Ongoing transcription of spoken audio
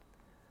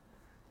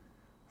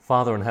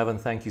Father in heaven,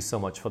 thank you so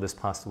much for this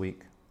past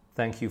week.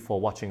 Thank you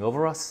for watching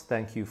over us.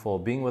 Thank you for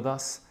being with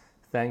us.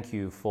 Thank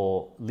you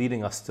for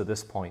leading us to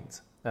this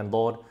point. And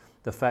Lord,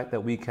 the fact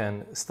that we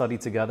can study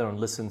together and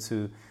listen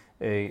to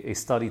a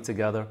study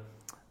together,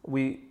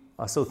 we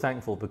are so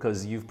thankful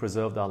because you've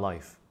preserved our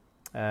life.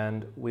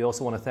 And we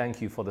also want to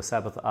thank you for the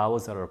Sabbath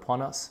hours that are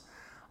upon us.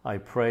 I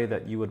pray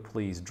that you would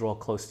please draw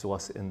close to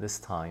us in this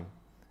time,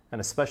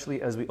 and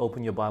especially as we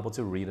open your Bible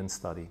to read and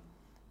study.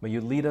 May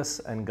you lead us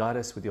and guide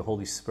us with your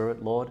Holy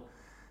Spirit, Lord,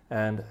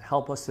 and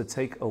help us to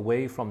take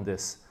away from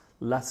this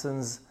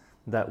lessons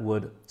that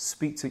would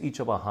speak to each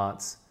of our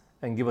hearts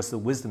and give us the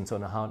wisdom to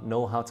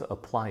know how to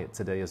apply it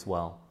today as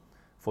well.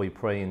 For we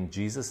pray in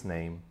Jesus'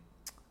 name,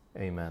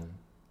 amen.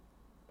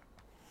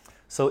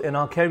 So in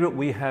our K group,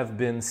 we have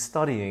been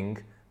studying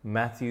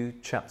Matthew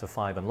chapter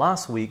 5. And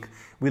last week,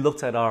 we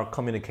looked at our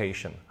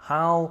communication,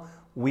 how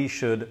we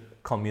should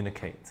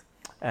communicate.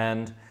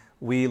 And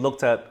we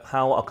looked at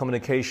how our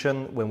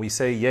communication, when we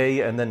say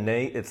yea and then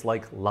nay, it's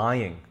like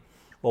lying.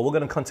 Well, we're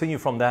going to continue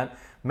from that.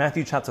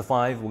 Matthew chapter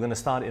 5, we're going to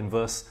start in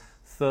verse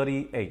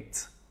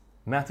 38.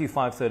 Matthew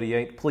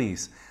 5:38,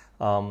 please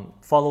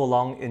follow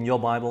along in your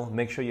Bible.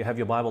 Make sure you have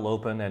your Bible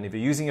open. And if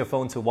you're using your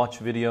phone to watch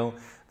video,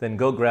 then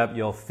go grab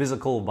your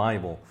physical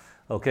Bible,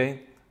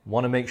 okay?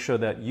 Want to make sure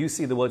that you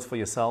see the words for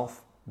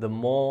yourself. The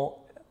more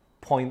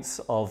points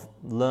of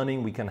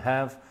learning we can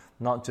have,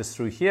 not just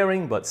through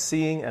hearing, but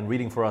seeing and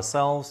reading for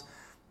ourselves,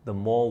 the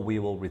more we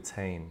will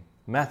retain.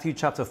 Matthew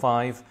chapter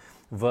 5,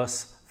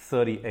 verse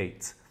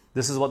 38.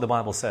 This is what the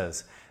Bible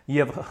says. Ye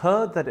have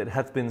heard that it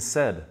hath been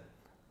said,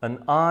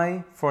 an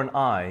eye for an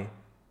eye,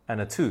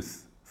 and a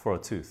tooth for a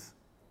tooth.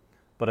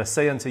 But I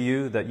say unto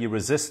you that ye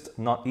resist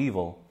not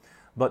evil,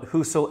 but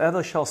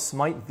whosoever shall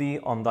smite thee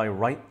on thy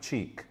right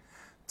cheek,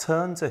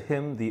 turn to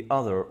him the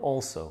other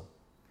also.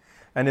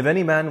 And if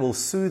any man will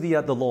sue thee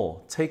at the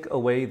law, take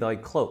away thy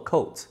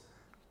coat,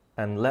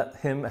 and let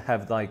him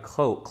have thy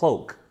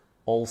cloak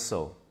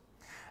also.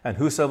 And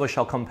whosoever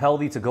shall compel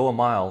thee to go a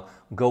mile,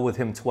 go with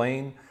him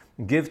twain.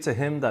 Give to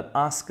him that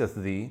asketh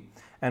thee,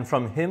 and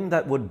from him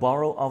that would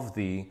borrow of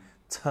thee,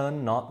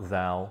 turn not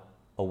thou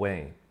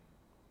away.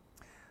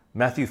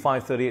 Matthew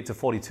 5:38 to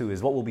 42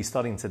 is what we'll be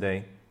studying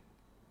today.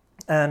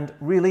 And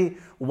really,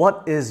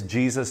 what is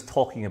Jesus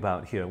talking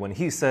about here when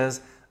he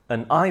says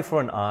an eye for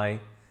an eye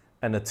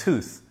and a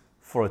tooth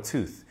for a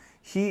tooth?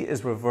 He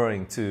is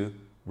referring to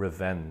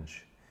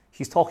revenge.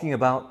 He's talking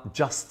about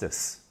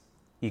justice,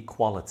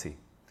 equality.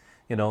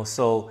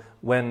 So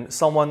when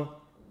someone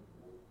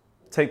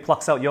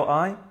plucks out your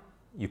eye,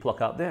 you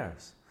pluck out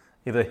theirs.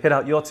 If they hit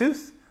out your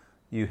tooth,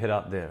 you hit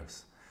out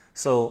theirs.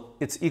 So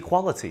it's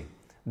equality.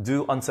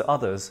 Do unto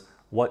others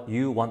what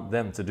you want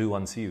them to do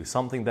unto you.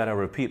 Something that I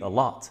repeat a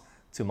lot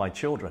to my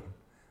children.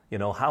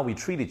 How we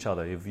treat each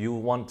other. If you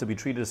want to be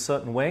treated a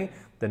certain way,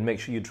 then make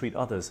sure you treat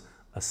others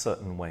a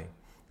certain way.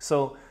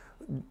 So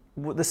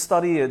with this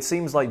study, it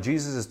seems like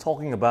Jesus is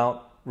talking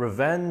about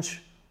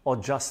revenge or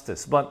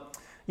justice. But,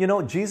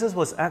 Jesus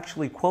was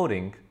actually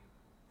quoting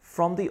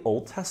from the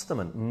Old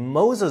Testament.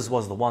 Moses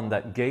was the one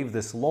that gave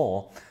this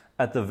law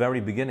at the very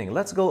beginning.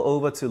 Let's go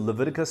over to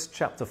Leviticus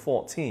chapter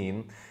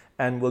 14,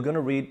 and we're going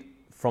to read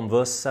from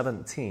verse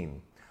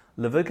 17.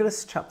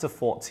 Leviticus chapter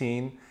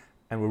 14,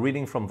 and we're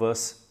reading from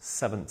verse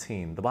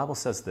 17. The Bible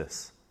says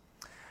this,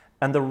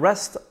 And the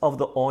rest of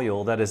the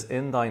oil that is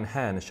in thine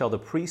hand shall the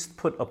priest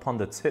put upon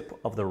the tip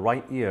of the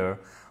right ear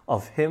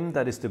of him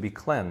that is to be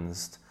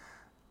cleansed,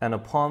 and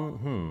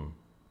upon,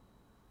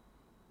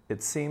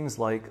 it seems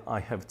like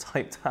I have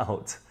typed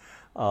out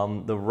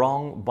the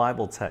wrong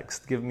Bible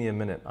text. Give me a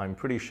minute. I'm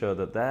pretty sure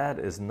that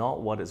is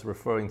not what it's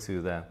referring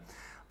to there.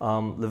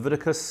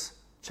 Leviticus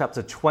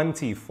chapter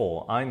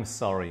 24.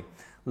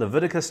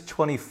 Leviticus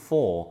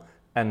 24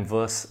 and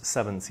verse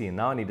 17.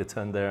 Now I need to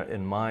turn there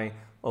in my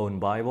own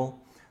Bible.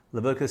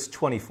 Leviticus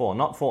 24,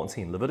 not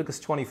 14.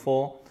 Leviticus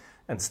 24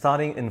 and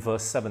starting in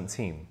verse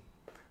 17.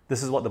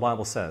 This is what the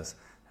Bible says.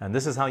 And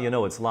this is how you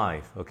know it's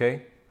live,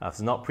 okay?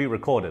 It's not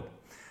pre-recorded.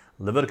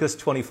 Leviticus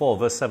 24,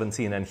 verse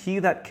 17, And he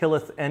that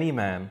killeth any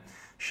man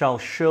shall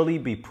surely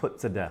be put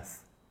to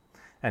death.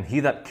 And he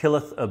that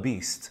killeth a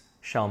beast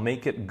shall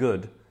make it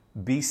good,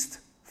 beast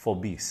for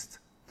beast.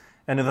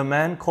 And if a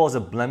man cause a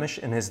blemish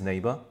in his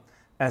neighbor,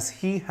 as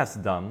he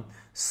hath done,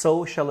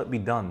 so shall it be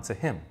done to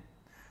him.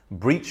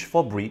 Breach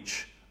for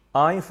breach,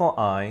 eye for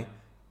eye,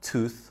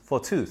 tooth for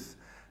tooth.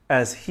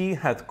 As he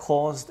hath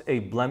caused a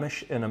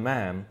blemish in a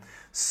man,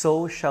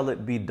 so shall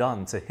it be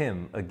done to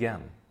him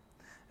again.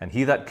 And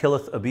he that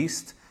killeth a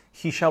beast,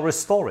 he shall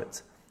restore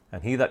it.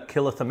 And he that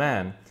killeth a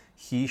man,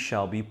 he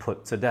shall be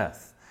put to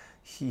death.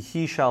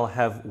 Ye shall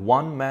have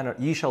one manner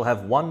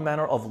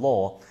of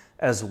law,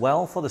 as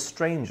well for the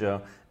stranger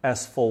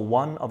as for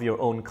one of your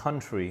own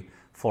country,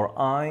 for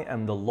I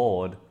am the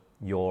Lord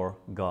your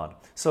God.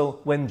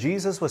 So when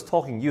Jesus was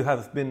talking, you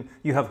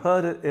have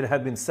heard it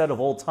had been said of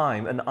all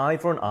time, an eye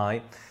for an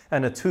eye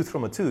and a tooth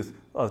for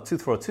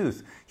a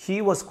tooth.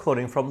 He was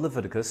quoting from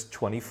Leviticus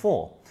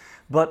 24.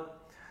 But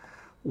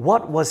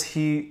what was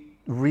he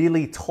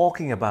really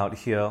talking about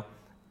here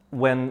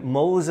when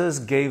Moses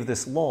gave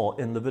this law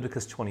in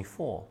Leviticus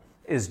 24,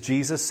 is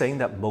Jesus saying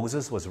that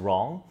Moses was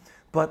wrong?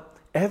 But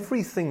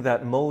everything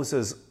that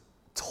Moses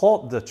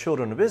taught the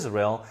children of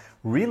Israel,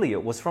 really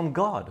it was from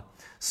God.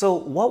 So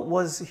what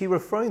was he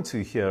referring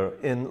to here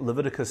in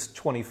Leviticus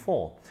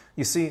 24?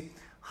 You see,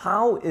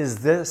 how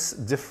is this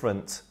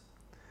different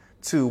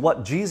to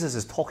what Jesus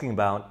is talking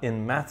about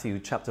in Matthew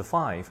chapter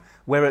 5,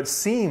 where it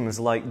seems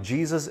like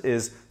Jesus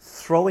is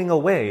throwing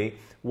away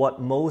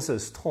what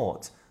Moses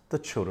taught the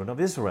children of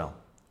Israel?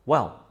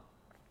 Well,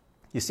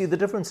 you see, the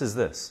difference is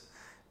this.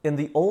 In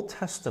the Old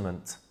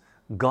Testament,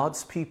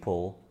 God's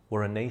people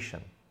were a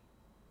nation.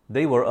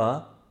 They were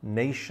a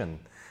nation.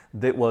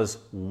 There was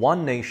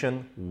one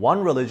nation,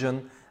 one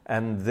religion,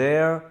 and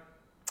their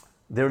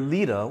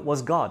leader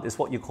was God. It's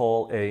what you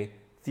call a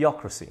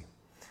theocracy.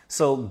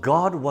 So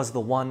God was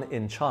the one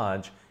in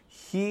charge.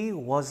 He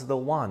was the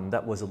one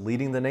that was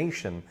leading the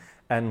nation,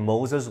 and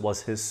Moses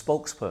was his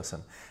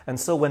spokesperson. And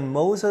so when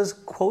Moses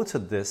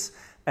quoted this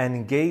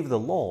and gave the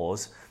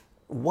laws,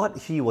 what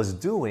he was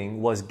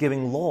doing was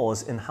giving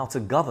laws in how to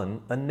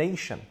govern a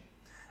nation.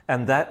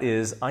 And that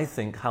is, I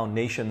think, how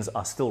nations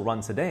are still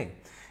run today.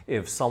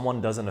 If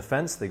someone does an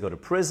offense, they go to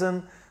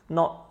prison.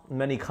 Not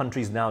many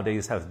countries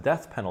nowadays have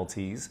death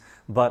penalties,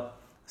 but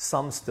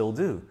some still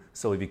do.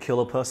 So if you kill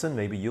a person,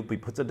 maybe you'll be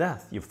put to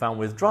death. You're found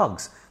with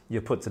drugs,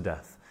 you're put to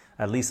death.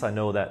 At least I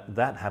know that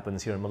that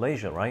happens here in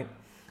Malaysia, right?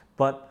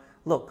 But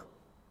look,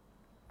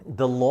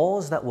 the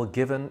laws that were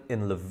given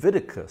in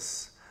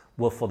Leviticus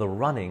were for the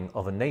running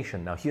of a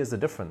nation. Now here's the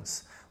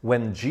difference.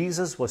 When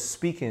Jesus was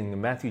speaking in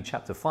Matthew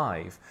chapter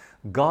 5,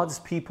 God's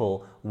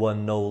people were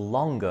no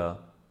longer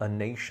a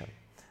nation.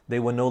 They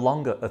were no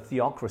longer a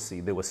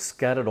theocracy. They were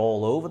scattered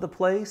all over the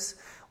place,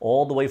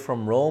 all the way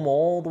from Rome,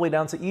 all the way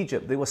down to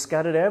Egypt. They were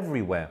scattered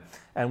everywhere.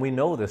 And we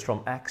know this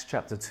from Acts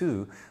chapter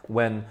 2,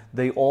 when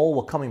they all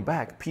were coming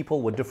back.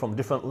 People from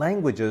different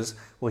languages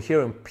were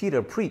hearing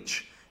Peter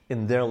preach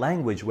in their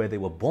language where they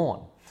were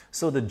born.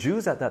 So the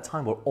Jews at that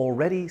time were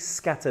already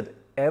scattered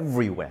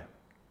everywhere.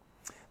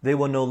 They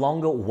were no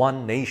longer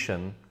one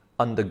nation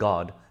under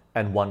God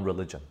and one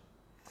religion.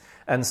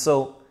 And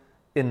so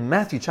in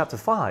Matthew chapter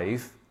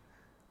 5,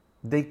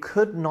 they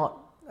could not,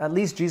 at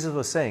least Jesus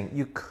was saying,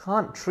 you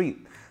can't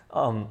treat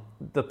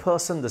the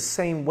person the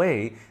same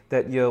way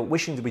that you're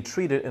wishing to be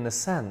treated, in a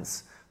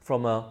sense,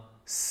 from a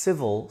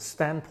civil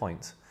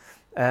standpoint.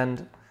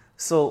 And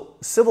so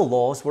civil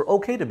laws were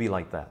okay to be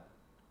like that.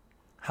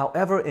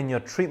 However, in your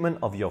treatment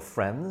of your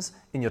friends,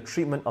 in your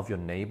treatment of your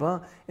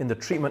neighbor, in the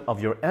treatment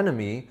of your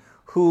enemy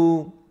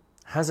who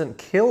hasn't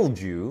killed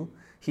you,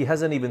 he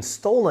hasn't even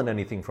stolen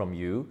anything from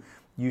you,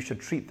 you should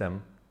treat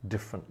them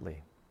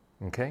differently.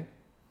 Okay?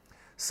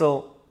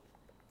 So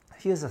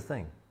here's the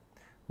thing.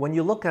 When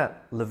you look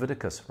at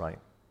Leviticus, right,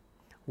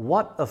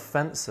 what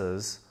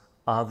offenses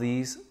are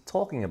these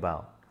talking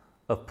about?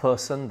 A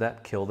person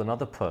that killed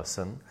another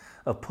person,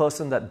 a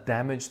person that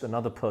damaged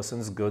another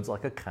person's goods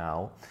like a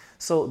cow.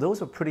 So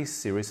those are pretty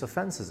serious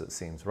offenses, it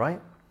seems,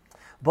 right?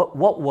 But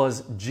what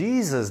was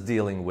Jesus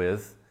dealing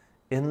with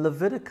in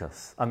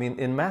Leviticus? I mean,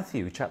 in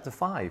Matthew chapter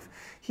 5,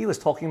 he was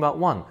talking about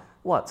one,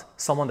 what?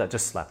 Someone that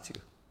just slapped you.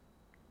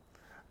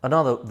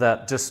 Another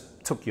that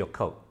just took your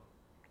coat.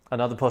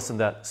 Another person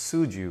that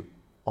sued you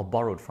or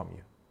borrowed from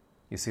you.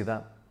 You see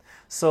that?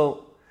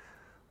 So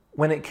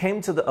when it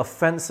came to the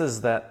offenses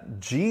that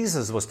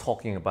Jesus was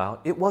talking about,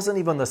 it wasn't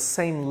even the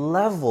same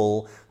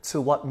level to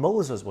what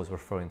Moses was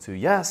referring to.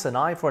 Yes, an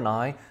eye for an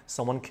eye,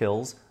 someone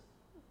kills,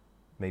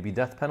 maybe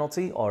death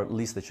penalty, or at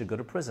least they should go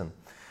to prison.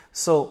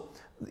 So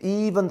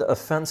even the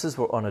offenses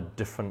were on a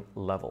different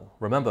level.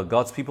 Remember,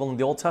 God's people in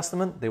the Old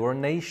Testament, they were a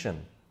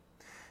nation.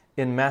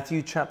 In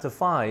Matthew chapter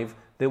 5,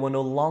 they were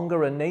no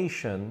longer a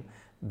nation.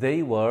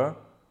 They were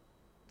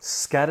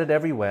scattered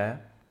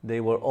everywhere. They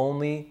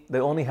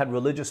only had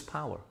religious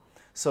power.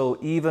 So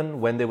even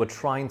when they were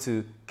trying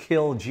to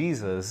kill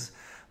Jesus,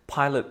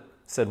 Pilate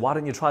said, why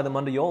don't you try them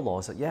under your law?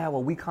 I said, yeah,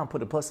 well, we can't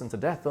put a person to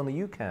death, only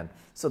you can.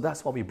 So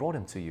that's why we brought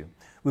him to you.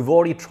 We've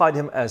already tried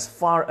him as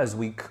far as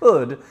we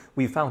could.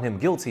 We found him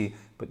guilty,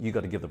 but you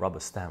got to give the rubber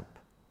stamp.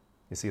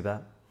 You see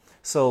that?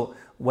 So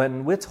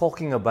when we're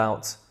talking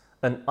about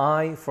an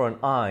eye for an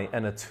eye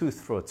and a tooth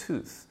for a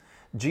tooth,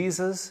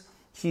 Jesus,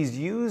 he's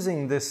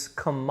using this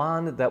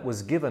command that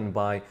was given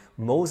by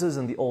Moses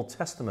in the Old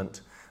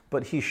Testament,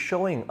 but he's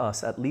showing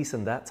us, at least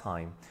in that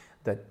time,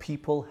 that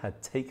people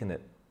had taken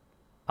it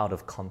out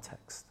of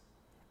context.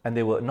 And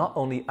they were not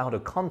only out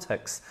of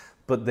context,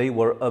 but they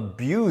were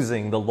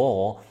abusing the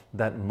law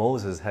that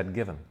Moses had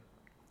given.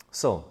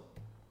 So,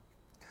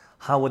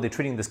 how were they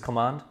treating this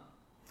command?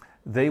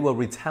 They were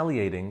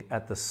retaliating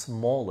at the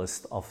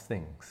smallest of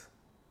things.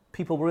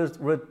 People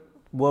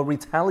were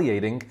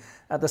retaliating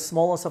at the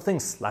smallest of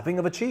things. Slapping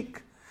of a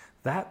cheek.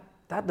 That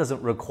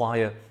doesn't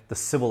require the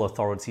civil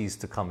authorities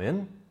to come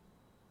in,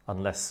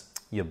 unless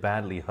you're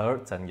badly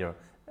hurt and you're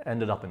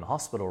ended up in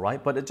hospital,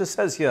 right? But it just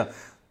says here,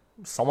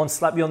 someone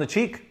slapped you on the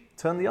cheek,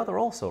 turn the other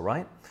also,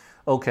 right?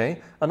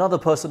 Okay, another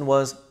person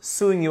was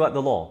suing you at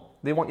the law.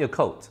 They want your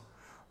coat.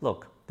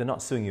 Look, they're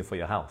not suing you for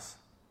your house.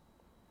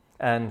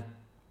 And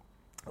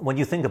when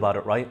you think about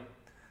it, right?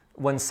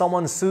 When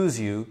someone sues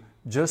you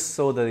just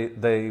so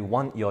they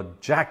want your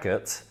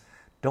jacket,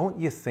 don't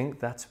you think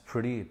that's a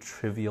pretty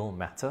trivial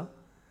matter?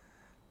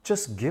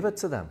 Just give it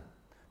to them.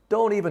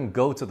 Don't even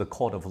go to the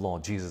court of law,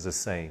 Jesus is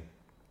saying.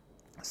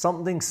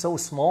 Something so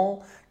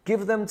small,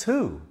 give them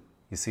too.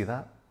 You see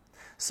that?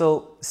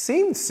 So,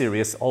 seemed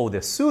serious, oh,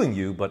 they're suing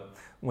you, but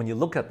when you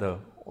look at the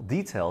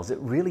details, it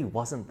really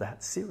wasn't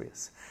that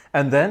serious.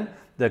 And then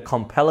they're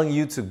compelling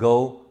you to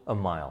go a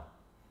mile.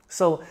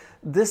 So,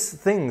 these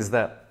things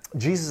that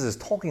Jesus is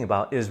talking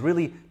about is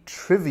really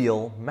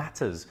trivial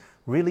matters,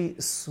 really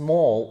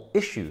small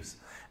issues.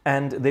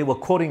 And they were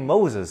quoting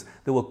Moses,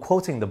 they were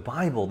quoting the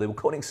Bible, they were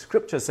quoting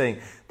scripture saying,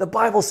 the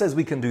Bible says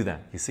we can do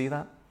that. You see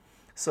that?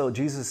 So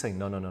Jesus is saying,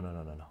 no.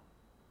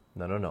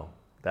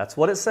 That's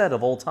what it said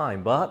of all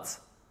time, but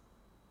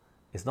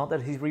it's not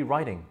that he's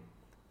rewriting,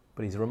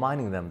 but he's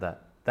reminding them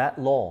that that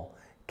law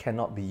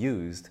cannot be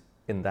used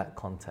in that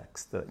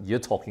context that you're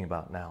talking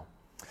about now.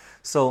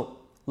 So,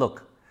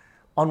 look,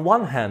 on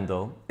one hand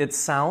though, it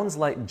sounds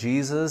like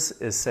Jesus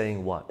is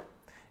saying what?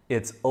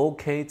 It's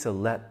okay to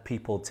let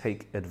people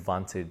take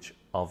advantage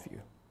of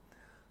you.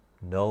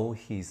 No,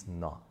 he's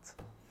not.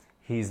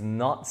 He's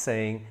not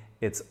saying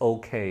it's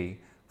okay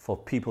for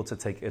people to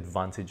take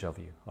advantage of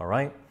you, all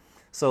right?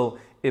 So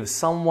if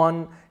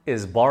someone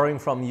is borrowing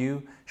from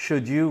you,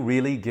 should you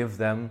really give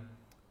them,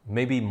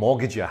 maybe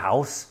mortgage your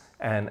house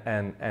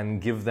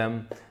and give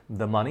them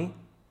the money?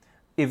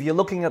 If you're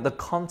looking at the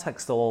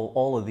context of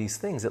all of these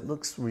things, it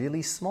looks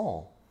really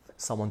small.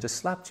 Someone just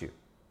slapped you.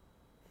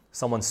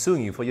 Someone's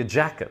suing you for your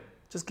jacket.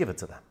 Just give it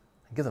to them.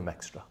 Give them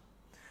extra.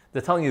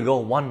 They're telling you to go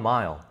 1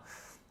 mile.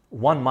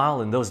 1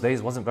 mile in those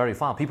days wasn't very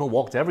far. People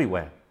walked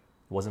everywhere.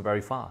 It wasn't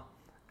very far.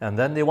 And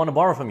then they want to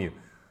borrow from you.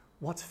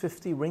 What's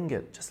 50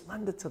 ringgit? Just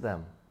lend it to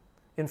them.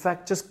 In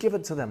fact, just give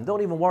it to them.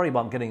 Don't even worry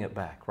about getting it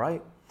back,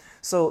 right?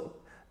 So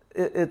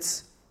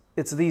it's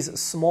these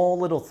small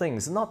little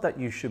things. Not that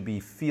you should be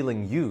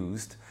feeling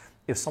used.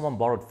 If someone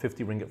borrowed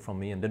 50 ringgit from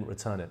me and didn't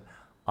return it,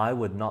 I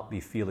would not be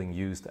feeling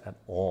used at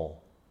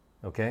all.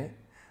 Okay?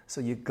 So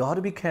you've got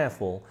to be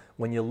careful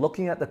when you're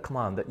looking at the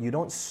command that you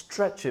don't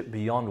stretch it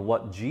beyond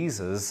what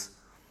Jesus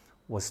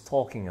was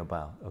talking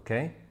about,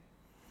 okay?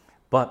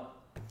 But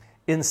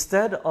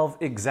instead of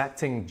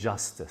exacting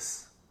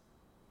justice,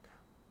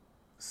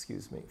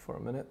 excuse me for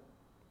a minute.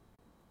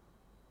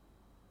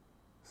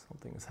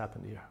 Something has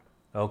happened here.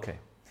 Okay.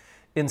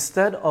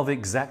 Instead of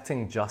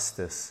exacting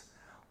justice,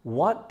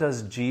 what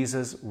does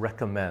Jesus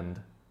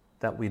recommend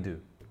that we do?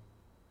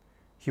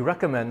 He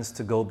recommends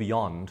to go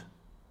beyond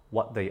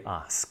what they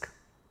ask.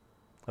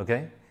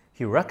 Okay?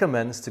 He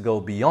recommends to go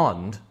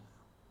beyond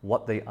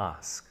what they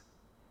ask.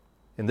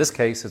 In this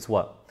case, it's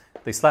what?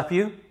 They slap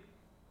you,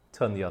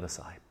 turn the other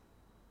side.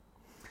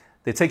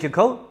 They take your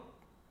coat,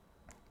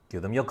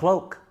 give them your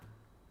cloak.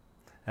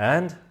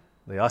 And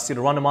they ask you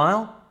to run a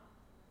mile,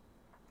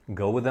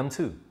 go with them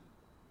too.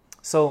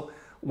 So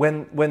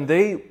when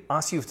they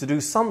ask you to do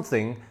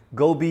something,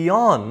 go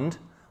beyond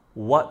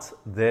what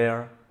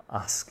they're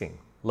asking.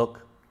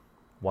 Look,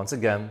 once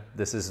again,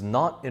 this is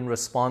not in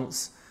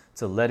response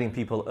to letting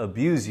people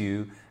abuse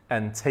you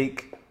and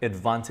take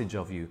advantage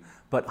of you.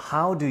 But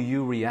how do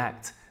you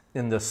react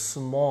in the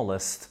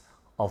smallest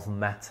of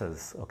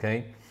matters,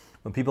 okay?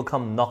 When people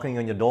come knocking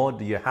on your door,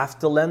 do you have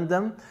to lend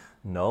them?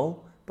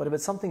 No. But if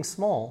it's something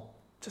small,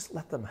 just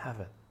let them have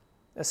it.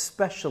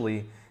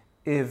 Especially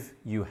if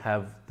you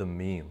have the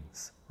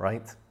means,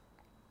 right?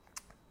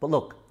 But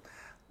look,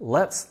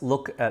 let's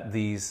look at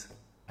these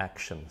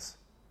actions.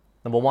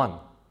 Number 1,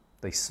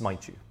 they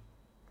smite you.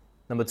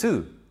 Number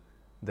 2,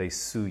 they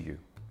sue you.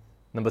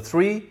 Number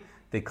 3,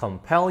 they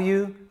compel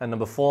you. And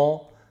number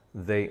 4,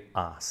 they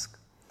ask.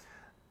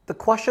 The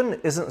question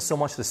isn't so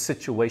much the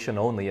situation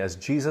only, as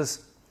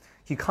Jesus,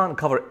 he can't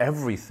cover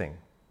everything.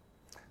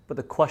 But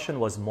the question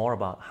was more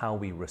about how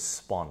we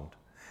respond.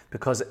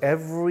 Because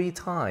every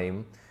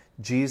time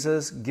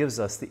Jesus gives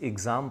us the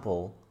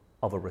example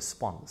of a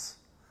response.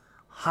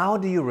 How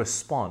do you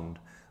respond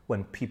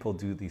when people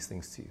do these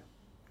things to you?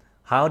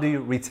 How do you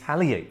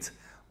retaliate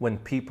when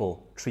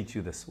people treat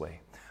you this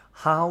way?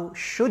 How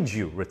should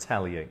you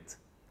retaliate?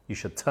 You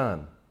should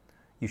turn.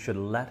 You should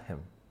let him.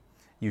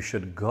 You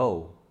should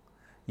go.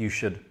 You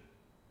should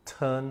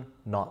turn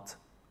not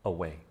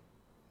away.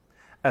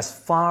 As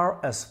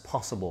far as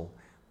possible,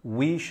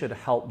 we should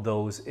help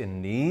those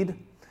in need,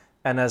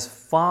 and as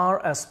far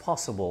as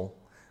possible,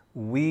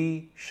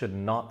 we should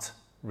not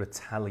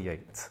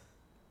retaliate.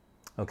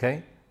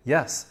 Okay?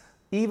 Yes,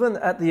 even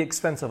at the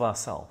expense of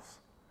ourselves.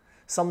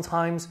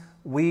 Sometimes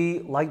we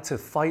like to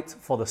fight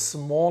for the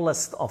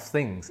smallest of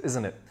things,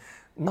 isn't it?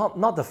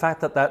 Not the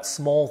fact that that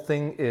small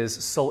thing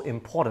is so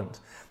important.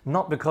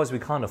 Not because we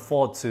can't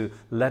afford to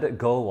let it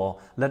go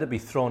or let it be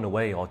thrown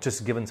away or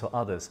just given to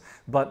others.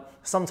 But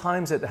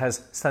sometimes it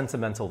has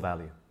sentimental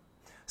value.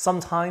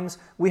 Sometimes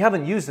we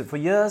haven't used it for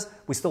years.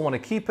 We still want to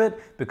keep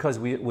it because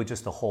we're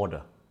just a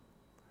hoarder.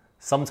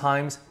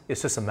 Sometimes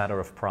it's just a matter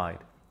of pride.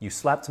 You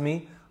slapped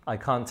me. I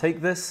can't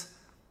take this.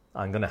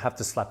 I'm going to have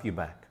to slap you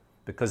back.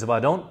 Because if I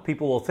don't,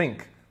 people will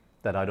think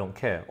that I don't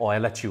care or I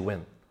let you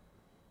win,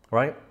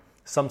 right?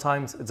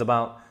 Sometimes it's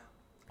about,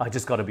 I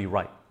just got to be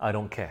right. I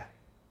don't care,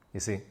 you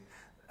see?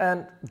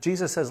 And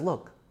Jesus says,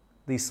 look,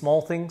 these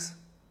small things,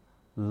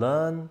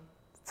 learn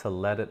to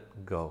let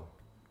it go.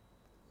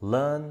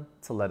 Learn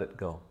to let it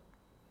go.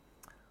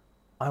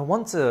 I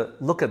want to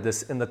look at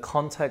this in the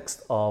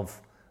context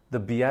of the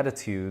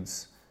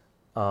Beatitudes,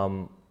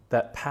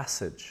 that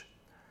passage.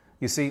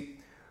 You see,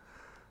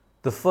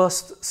 the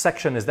first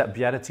section is that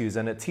Beatitudes,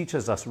 and it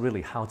teaches us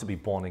really how to be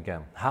born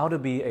again, how to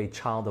be a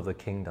child of the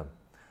kingdom,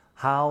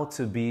 how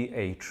to be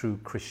a true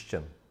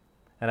Christian.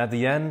 And at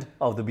the end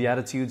of the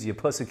Beatitudes, you're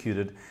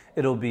persecuted,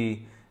 it'll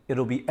be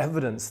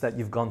evidence that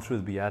you've gone through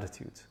the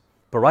Beatitudes.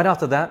 But right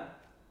after that,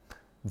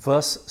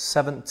 verse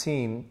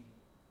 17,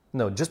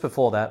 no, just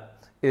before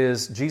that,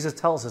 is Jesus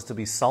tells us to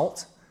be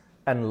salt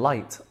and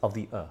light of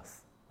the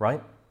earth,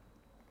 right?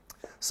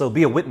 So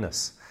be a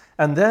witness.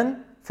 And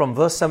then from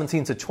verse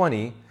 17 to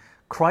 20,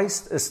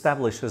 Christ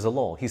establishes a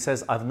law. He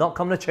says, I've not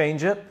come to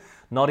change it.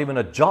 Not even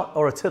a jot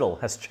or a tittle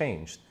has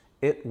changed.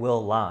 It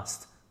will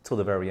last till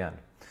the very end.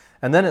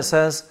 And then it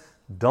says,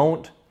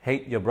 don't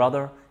hate your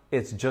brother.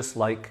 It's just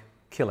like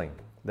killing.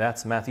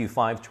 That's Matthew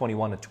 5,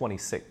 21 to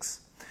 26.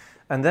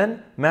 And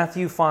then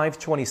Matthew 5,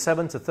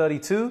 27 to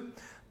 32,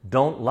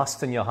 don't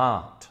lust in your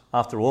heart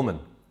after a woman.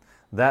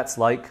 That's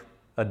like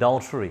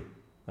adultery.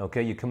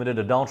 Okay, you committed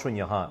adultery in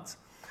your heart.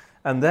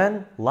 And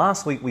then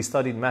last week we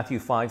studied Matthew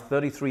 5,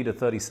 33 to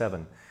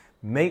 37.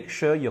 Make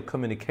sure your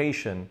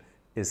communication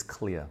is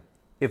clear.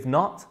 If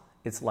not,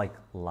 it's like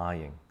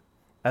lying.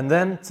 And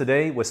then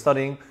today we're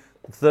studying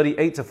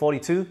 38 to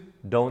 42,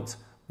 don't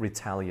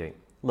retaliate.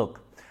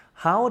 Look,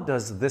 how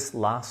does this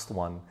last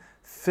one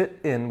fit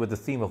in with the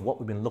theme of what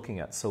we've been looking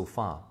at so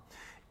far?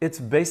 It's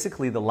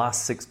basically the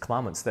last 6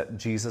 commandments that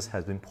Jesus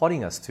has been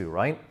pointing us to,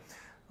 right?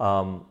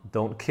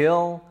 Don't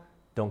kill,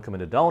 don't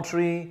commit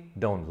adultery,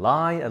 don't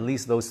lie, at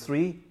least those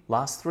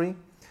last three.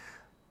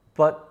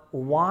 But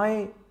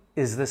why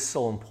is this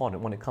so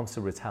important when it comes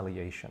to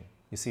retaliation?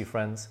 You see,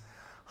 friends,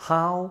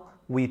 how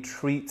we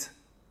treat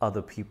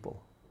other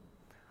people,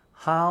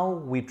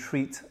 how we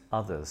treat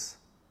others,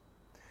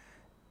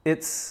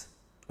 it's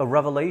a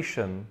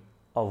revelation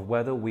of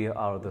whether we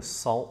are the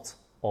salt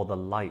or the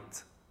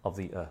light of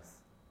the earth.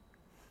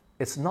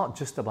 It's not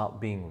just about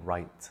being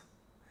right.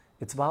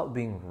 It's about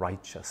being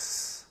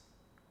righteous.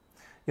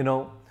 You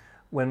know,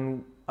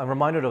 when I'm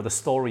reminded of the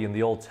story in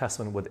the Old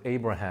Testament with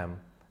Abraham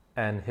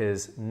and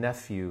his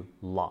nephew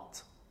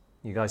Lot.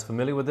 You guys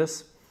familiar with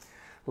this?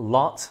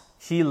 Lot,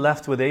 he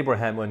left with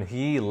Abraham when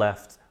he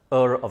left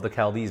Ur of the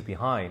Chaldees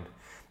behind.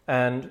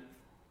 And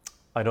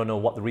I don't know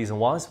what the reason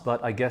was,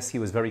 but I guess he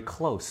was very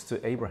close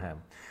to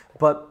Abraham.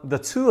 But the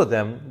two of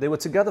them, they were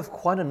together for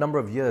quite a number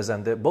of years,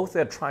 and both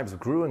their tribes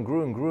grew and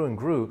grew and grew and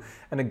grew.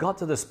 And it got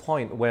to this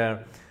point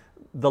where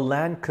the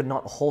land could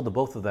not hold the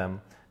both of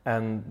them,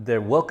 and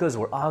their workers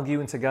were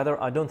arguing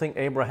together. I don't think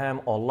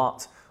Abraham or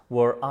Lot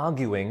were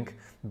arguing,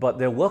 but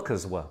their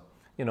workers were.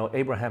 You know,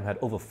 Abraham had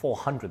over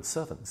 400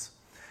 servants.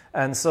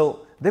 And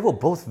so they were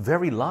both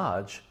very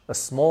large, a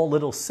small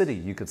little city,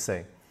 you could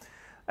say.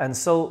 And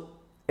so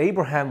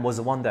Abraham was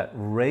the one that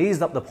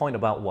raised up the point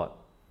about what?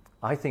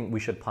 I think we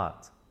should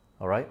part,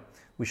 all right?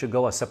 We should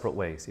go our separate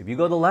ways. If you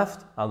go to the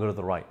left, I'll go to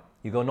the right.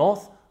 You go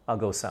north, I'll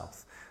go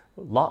south.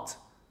 Lot,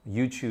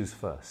 you choose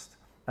first.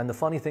 And the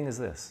funny thing is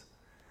this,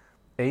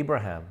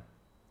 Abraham,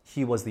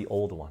 he was the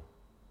old one.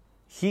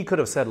 He could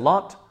have said,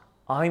 Lot,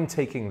 I'm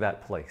taking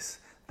that place.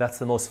 That's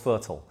the most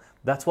fertile.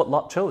 That's what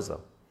Lot chose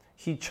though.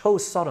 He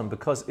chose Sodom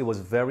because it was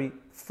very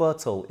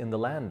fertile in the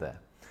land there.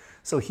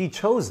 So he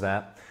chose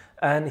that,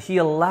 and he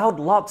allowed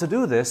Lot to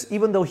do this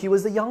even though he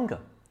was the younger.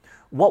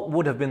 What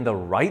would have been the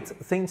right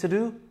thing to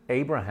do?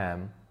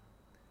 Abraham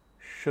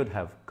should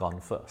have gone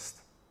first.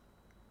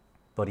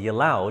 But he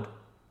allowed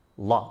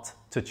Lot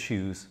to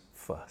choose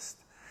first.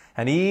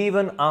 And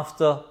even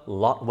after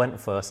Lot went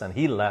first and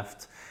he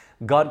left,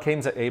 God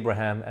came to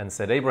Abraham and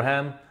said,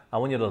 Abraham, I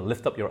want you to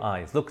lift up your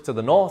eyes. Look to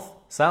the north,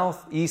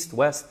 south, east,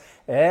 west,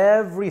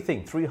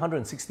 everything,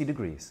 360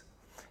 degrees,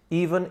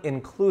 even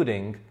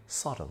including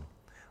Sodom,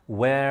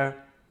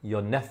 where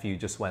your nephew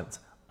just went,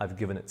 I've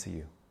given it to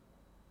you.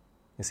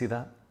 You see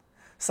that?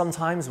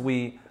 Sometimes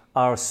we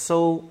fight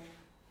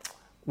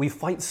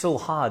so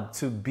hard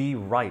to be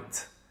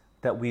right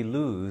that we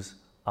lose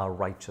our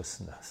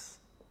righteousness.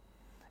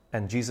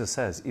 And Jesus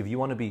says, if you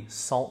want to be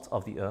salt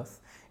of the earth,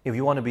 if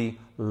you want to be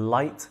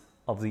light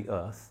of the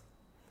earth,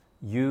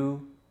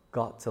 you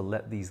got to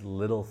let these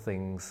little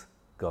things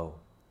go.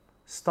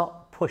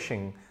 Stop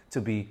pushing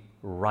to be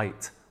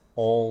right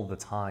all the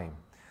time.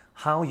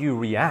 How you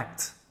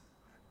react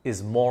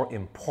is more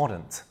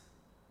important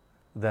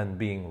than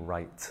being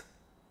right.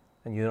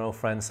 And you know,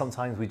 friends,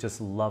 sometimes we just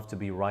love to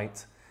be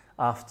right.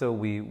 After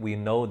we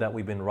know that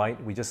we've been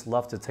right, we just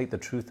love to take the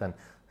truth and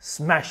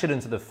smash it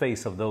into the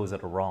face of those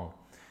that are wrong.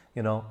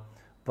 You know,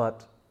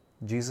 but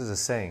Jesus is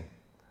saying,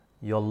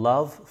 your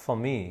love for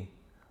me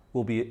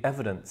will be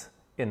evident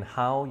in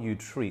how you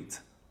treat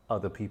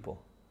other people.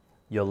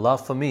 Your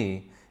love for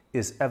me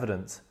is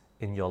evident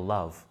in your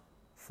love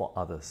for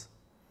others.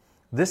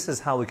 This is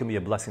how we can be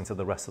a blessing to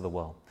the rest of the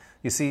world.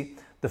 You see,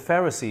 the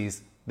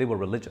Pharisees, they were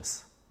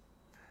religious.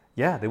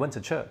 Yeah, they went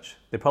to church.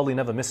 They probably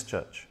never missed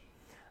church.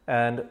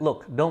 And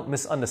look, don't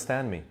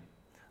misunderstand me.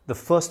 The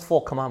first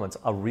 4 commandments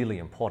are really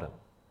important.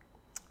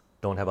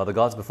 Don't have other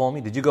gods before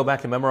me. Did you go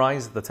back and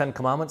memorize the 10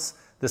 commandments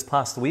this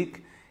past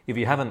week? If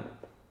you haven't,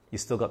 you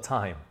still got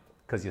time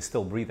because you're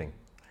still breathing.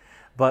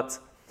 But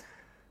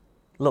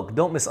look,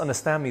 don't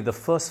misunderstand me. The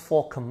first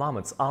 4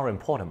 commandments are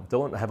important.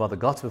 Don't have other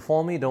gods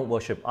before me. Don't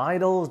worship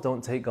idols.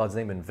 Don't take God's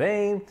name in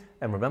vain.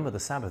 And remember the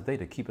Sabbath day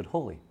to keep it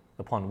holy,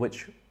 upon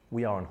which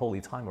we are in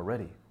holy time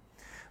already.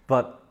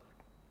 But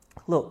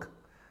look,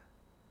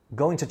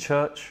 going to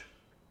church,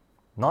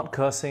 not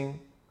cursing,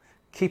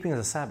 keeping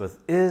the Sabbath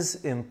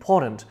is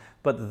important,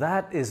 but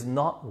that is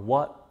not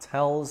what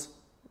tells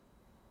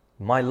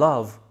my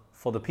love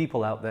for the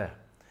people out there.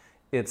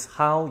 It's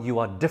how you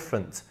are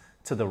different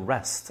to the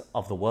rest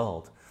of the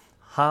world,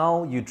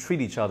 how you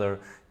treat each other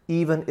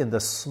even in the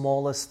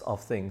smallest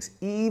of things,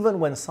 even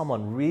when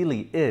someone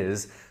really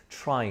is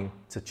trying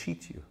to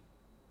cheat you.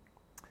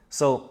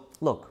 So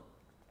look,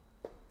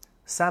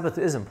 Sabbath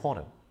is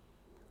important.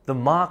 The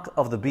mark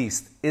of the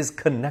beast is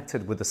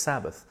connected with the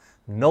Sabbath.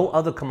 No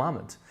other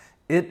commandment.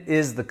 It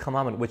is the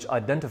commandment which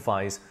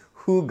identifies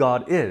who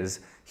God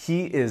is.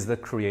 He is the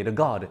Creator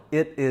God.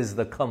 It is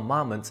the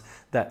commandment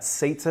that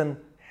Satan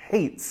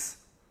hates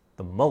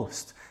the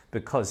most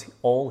because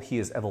all he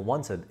has ever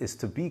wanted is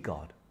to be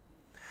God.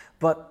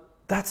 But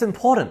that's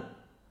important.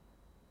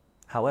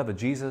 However,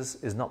 Jesus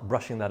is not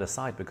brushing that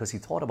aside because he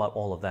taught about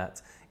all of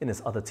that in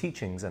his other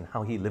teachings and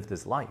how he lived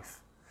his life.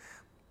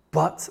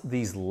 But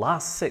these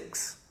last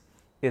 6,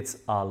 it's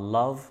our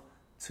love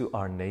to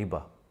our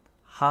neighbor.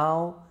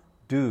 How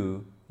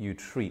do you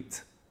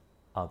treat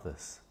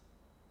others?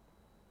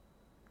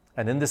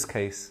 And in this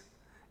case,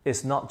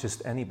 it's not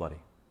just anybody.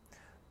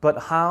 But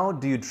how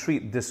do you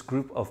treat this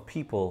group of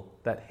people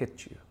that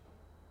hit you?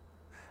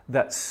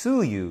 That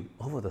sue you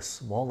over the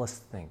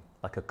smallest thing,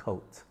 like a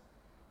coat?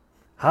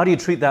 How do you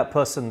treat that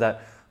person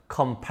that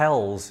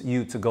compels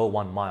you to go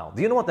 1 mile?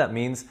 Do you know what that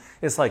means?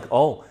 It's like,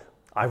 oh,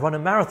 I run a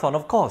marathon,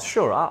 of course,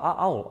 sure,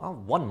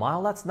 I'll 1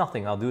 mile, that's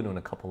nothing, I'll do it in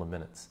a couple of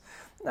minutes.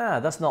 Nah,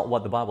 that's not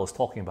what the Bible is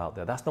talking about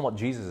there. That's not what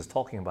Jesus is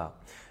talking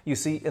about. You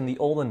see, in the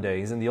olden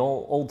days, in the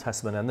Old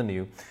Testament and the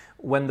New,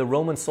 when the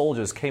Roman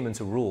soldiers came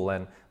into rule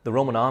and the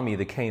Roman army,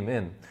 they came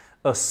in,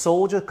 a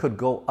soldier could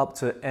go up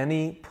to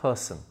any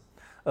person.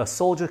 A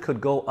soldier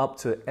could go up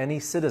to any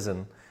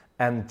citizen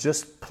and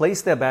just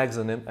place their bags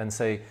on him and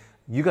say,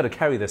 you got to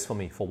carry this for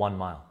me for 1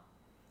 mile.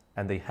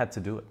 And they had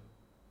to do it.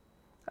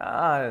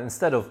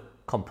 Instead of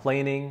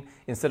complaining,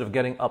 instead of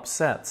getting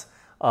upset,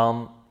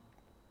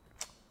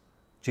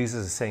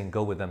 Jesus is saying,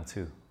 go with them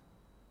too.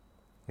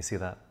 You see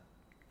that?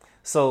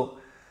 So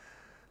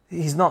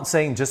he's not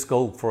saying just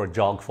go for a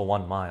jog for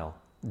 1 mile.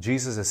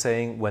 Jesus is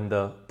saying when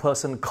the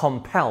person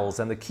compels,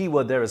 and the key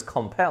word there is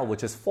compel,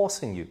 which is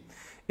forcing you.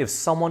 If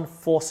someone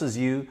forces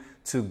you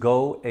to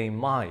go a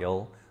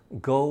mile,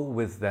 go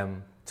with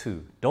them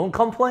too. Don't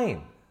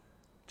complain.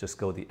 Just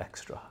go the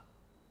extra.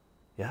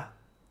 Yeah?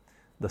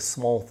 The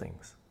small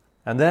things.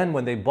 And then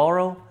when they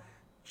borrow,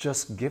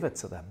 just give it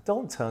to them.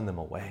 Don't turn them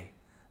away.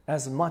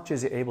 As much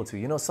as you're able to.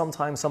 You know,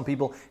 sometimes some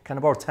people, can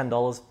I borrow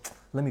 $10?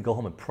 Let me go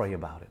home and pray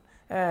about it.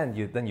 And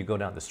then you go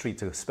down the street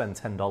to spend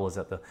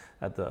 $10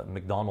 at the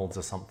McDonald's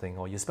or something,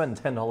 or you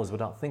spend $10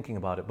 without thinking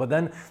about it. But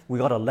then we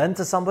got to lend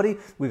to somebody,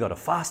 we got to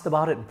fast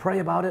about it and pray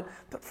about it.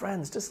 But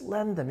friends, just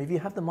lend them. If you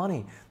have the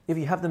money, if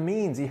you have the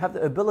means, you have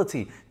the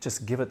ability,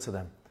 just give it to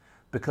them.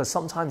 Because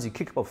sometimes you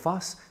kick up a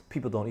fuss,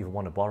 people don't even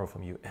want to borrow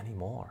from you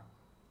anymore,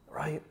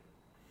 right?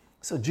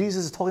 So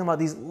Jesus is talking about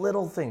these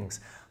little things.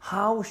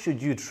 How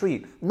should you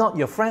treat not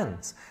your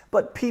friends,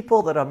 but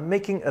people that are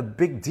making a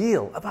big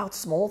deal about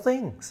small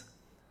things?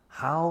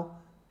 How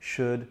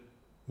should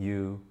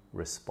you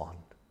respond?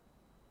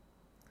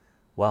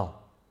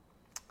 Well,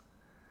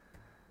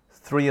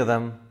 3 of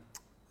them,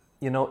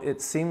 you know,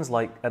 it seems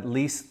like at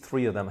least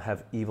 3 of them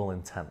have evil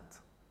intent.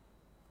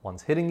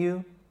 One's hitting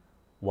you,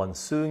 one's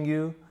suing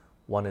you,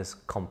 one is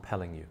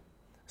compelling you.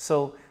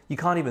 So you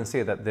can't even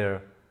say that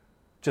they're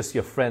just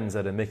your friends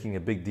that are making a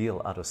big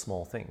deal out of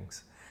small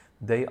things.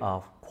 They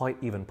are quite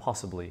even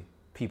possibly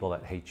people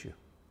that hate you.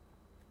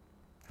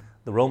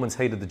 The Romans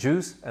hated the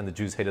Jews, and the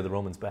Jews hated the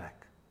Romans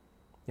back.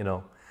 You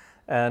know,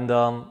 and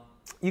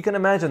you can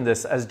imagine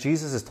this as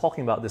Jesus is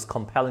talking about this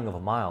compelling of a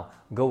mile.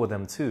 Go with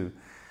them too.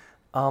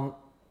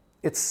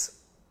 It's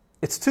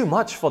too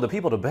much for the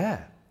people to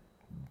bear.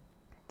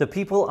 The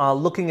people are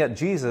looking at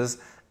Jesus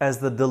as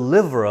the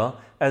deliverer,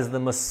 as the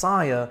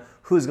Messiah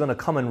who's going to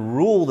come and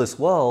rule this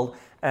world,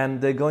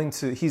 and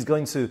he's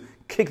going to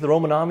kick the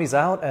Roman armies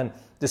out and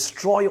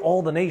destroy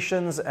all the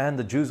nations, and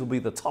the Jews will be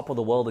the top of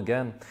the world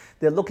again.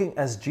 They're looking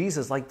as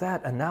Jesus like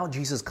that, and now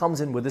Jesus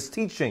comes in with this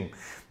teaching.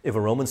 If a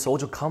Roman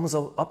soldier comes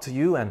up to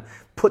you and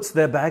puts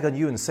their bag on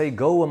you and say,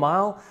 go a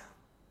mile,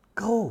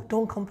 go,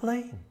 don't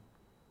complain.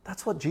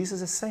 That's what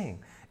Jesus is saying.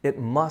 It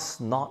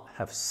must not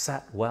have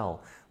sat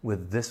well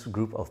with this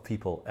group of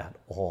people at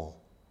all.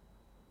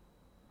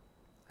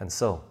 And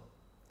so,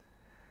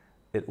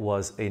 it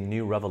was a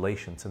new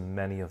revelation to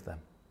many of them.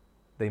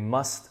 They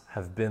must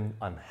have been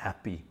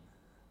unhappy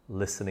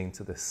listening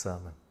to this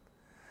sermon.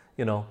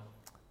 You know,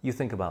 you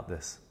think about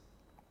this.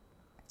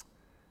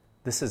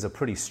 This is a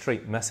pretty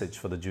straight message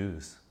for the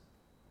Jews.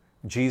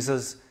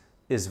 Jesus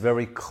is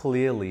very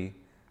clearly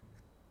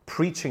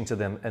preaching to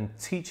them and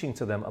teaching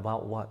to them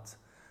about what?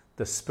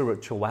 The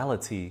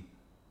spirituality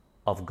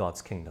of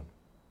God's kingdom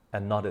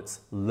and not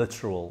its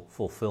literal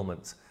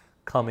fulfillment,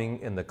 coming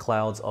in the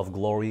clouds of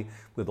glory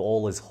with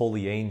all his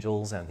holy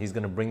angels, and he's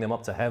going to bring them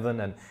up to heaven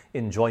and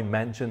enjoy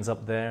mansions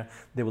up there.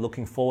 They were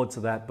looking forward to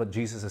that, but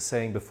Jesus is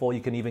saying before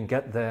you can even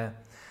get there,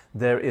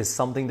 there is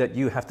something that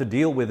you have to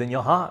deal with in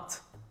your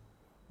heart.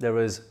 There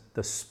is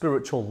the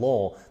spiritual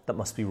law that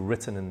must be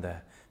written in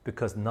there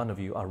because none of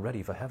you are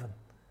ready for heaven,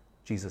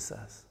 Jesus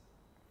says.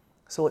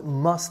 So it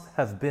must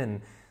have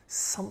been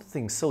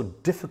something so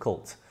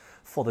difficult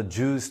for the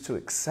Jews to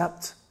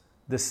accept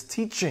this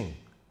teaching,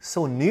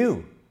 so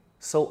new,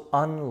 so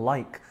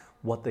unlike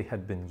what they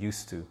had been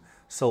used to,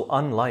 so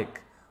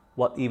unlike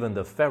what even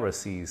the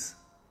Pharisees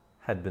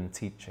had been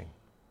teaching.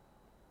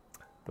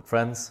 But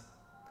friends,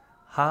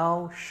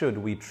 how should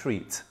we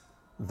treat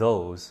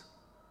those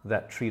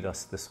that treat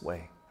us this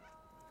way?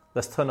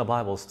 Let's turn our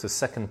Bibles to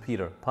 1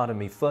 Peter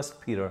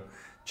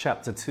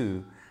chapter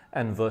 2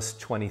 and verse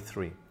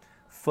 23.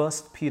 1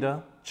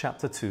 Peter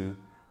chapter 2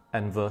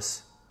 and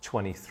verse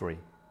 23.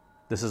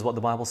 This is what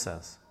the Bible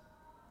says.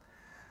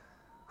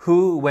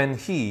 Who, when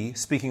he,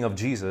 speaking of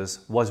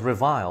Jesus, was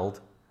reviled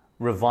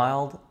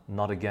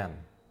not again.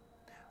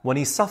 When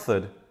he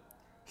suffered,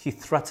 he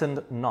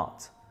threatened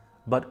not,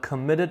 but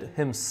committed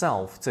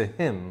himself to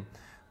him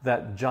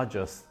that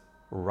judgeth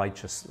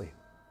righteously.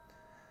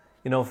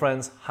 You know,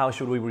 friends, how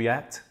should we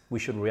react? We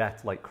should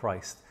react like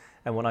Christ.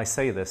 And when I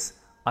say this,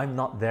 I'm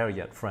not there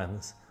yet,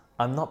 friends.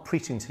 I'm not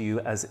preaching to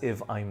you as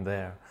if I'm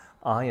there.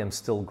 I am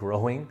still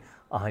growing.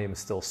 I am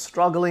still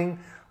struggling.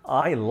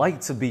 I like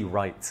to be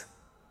right.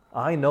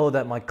 I know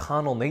that my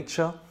carnal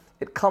nature,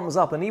 it comes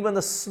up, and even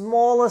the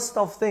smallest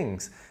of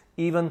things,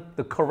 even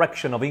the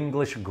correction of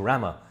English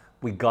grammar,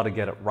 we got to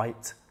get it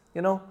right,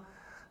 you know?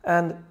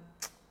 And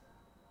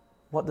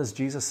what does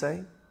Jesus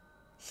say?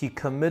 He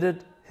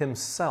committed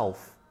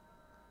himself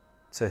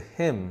to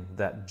him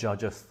that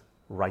judgeth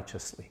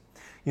righteously.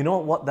 You know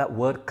what that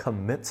word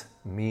commit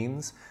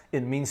means?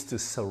 It means to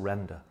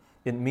surrender.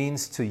 It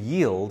means to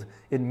yield.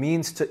 It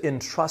means to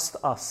entrust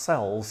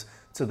ourselves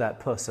to that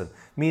person.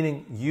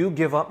 Meaning you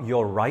give up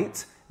your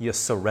right, you're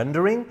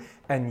surrendering,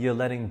 and you're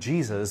letting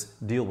Jesus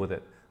deal with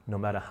it, no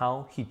matter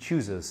how he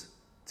chooses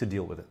to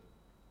deal with it.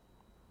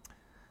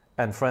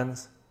 And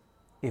friends,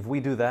 if we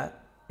do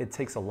that, it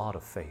takes a lot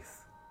of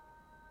faith.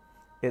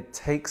 It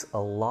takes a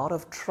lot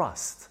of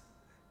trust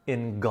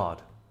in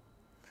God.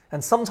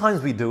 And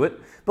sometimes we do it,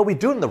 but we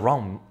do it in the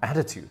wrong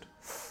attitude.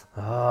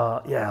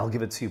 Yeah, I'll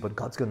give it to you, but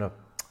God's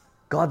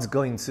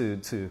going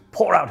to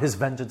pour out his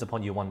vengeance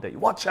upon you one day.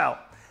 Watch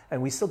out.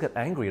 And we still get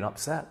angry and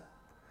upset.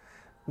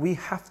 We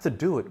have to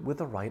do it with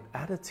the right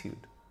attitude.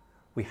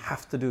 We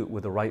have to do it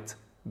with the right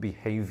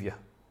behavior.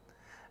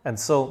 And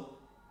so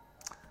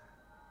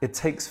it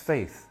takes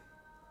faith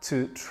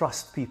to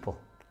trust people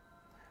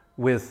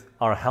with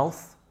our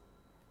health,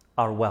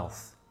 our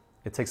wealth.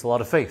 It takes a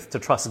lot of faith to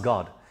trust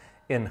God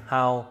in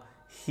how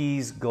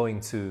he's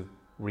going to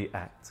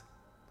react.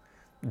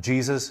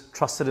 Jesus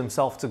trusted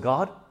himself to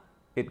God.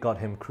 It got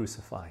him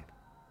crucified.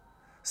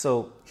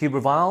 So he was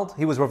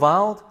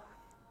reviled,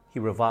 he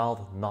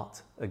reviled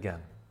not again.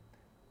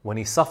 When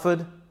he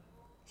suffered,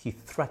 he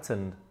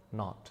threatened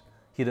not.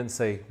 He didn't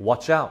say,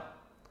 watch out.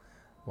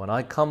 When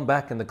I come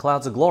back in the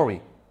clouds of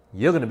glory,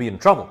 you're going to be in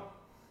trouble.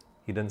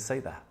 He didn't say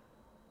that.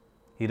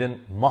 He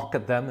didn't mock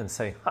at them and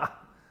say,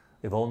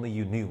 if only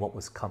you knew what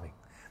was coming.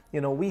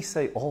 You know, we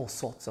say all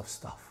sorts of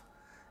stuff.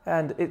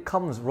 And it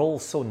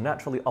rolls so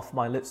naturally off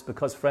my lips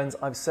because, friends,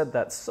 I've said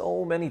that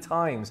so many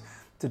times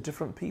to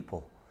different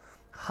people.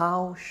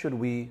 How should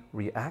we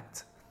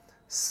react?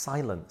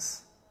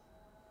 Silence.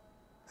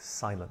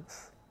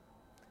 Silence.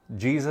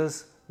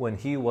 Jesus, when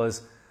he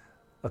was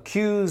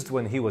accused,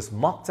 when he was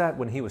mocked at,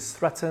 when he was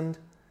threatened,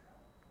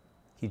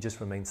 he just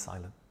remained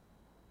silent.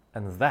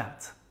 And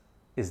that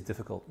is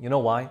difficult. You know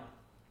why?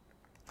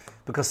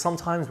 Because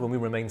sometimes when we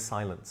remain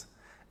silent,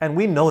 and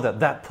we know that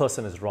that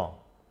person is wrong,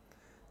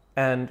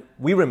 and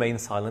we remain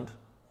silent,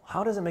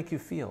 how does it make you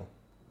feel?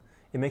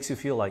 It makes you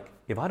feel like,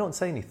 if I don't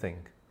say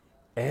anything,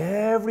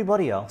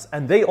 everybody else,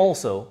 and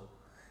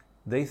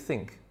they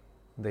think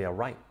they are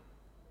right.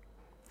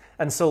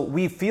 And so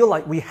we feel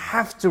like we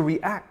have to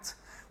react.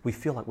 We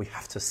feel like we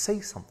have to say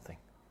something.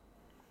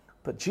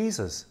 But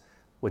Jesus,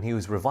 when he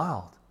was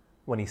reviled,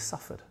 when he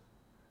suffered,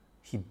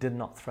 he did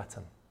not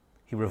threaten.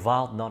 He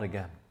reviled not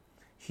again.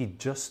 He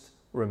just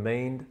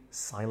remained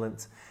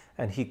silent,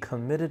 and he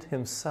committed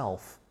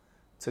himself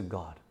to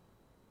God.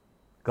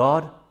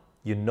 God,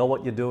 you know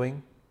what you're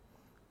doing.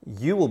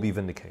 You will be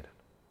vindicated.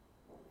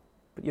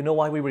 But you know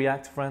why we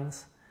react,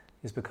 friends?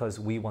 It's because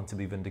we want to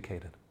be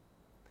vindicated.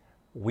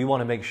 We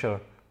want to make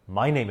sure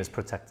my name is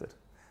protected,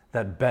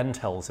 that Ben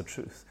tells the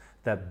truth,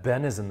 that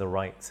Ben is in the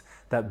right,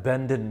 that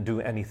Ben didn't do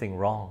anything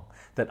wrong,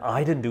 that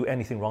I didn't do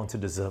anything wrong to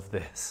deserve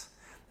this.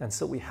 And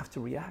so we have to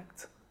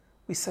react.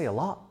 We say a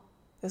lot,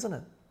 isn't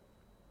it?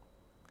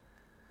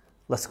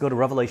 Let's go to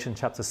Revelation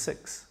chapter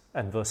 6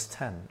 and verse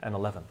 10 and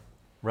 11.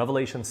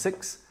 Revelation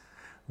 6,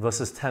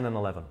 verses 10 and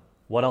 11.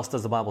 What else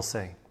does the Bible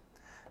say?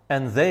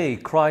 And they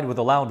cried with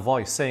a loud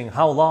voice, saying,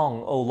 How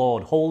long, O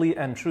Lord, holy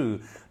and true,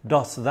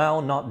 dost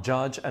thou not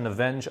judge and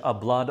avenge our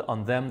blood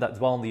on them that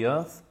dwell on the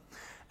earth?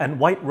 And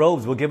white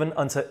robes were given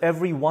unto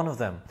every one of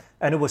them,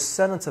 and it was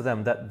said unto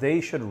them that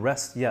they should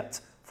rest yet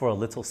for a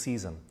little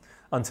season,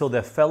 until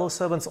their fellow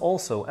servants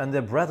also and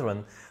their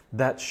brethren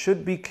that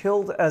should be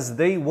killed as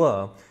they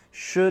were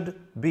should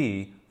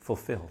be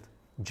fulfilled.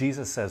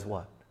 Jesus says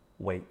what?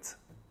 Wait.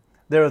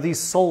 There are these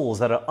souls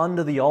that are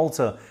under the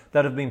altar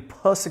that have been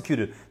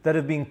persecuted, that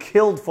have been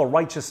killed for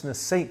righteousness'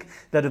 sake,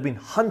 that have been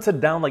hunted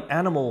down like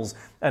animals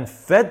and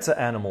fed to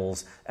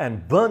animals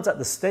and burnt at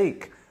the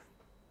stake.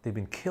 They've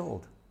been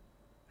killed.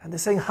 And they're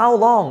saying, How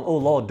long, O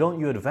Lord, don't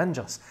you avenge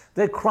us?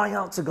 They're crying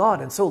out to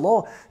God. And so,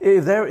 Lord,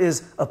 if there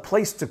is a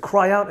place to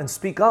cry out and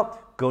speak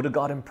up, go to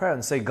God in prayer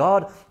and say,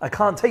 God, I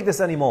can't take this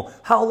anymore.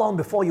 How long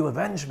before you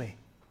avenge me?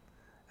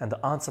 And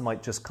the answer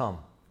might just come,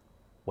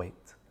 wait.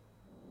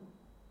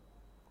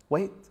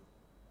 Wait.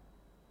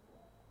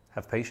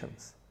 Have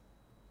patience.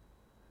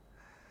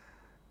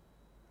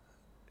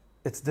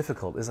 It's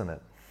difficult, isn't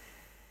it?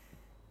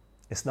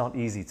 It's not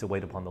easy to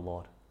wait upon the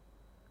Lord.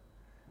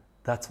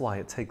 That's why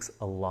it takes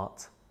a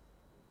lot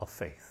of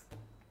faith.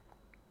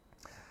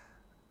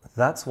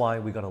 That's why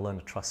we got to learn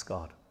to trust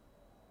God.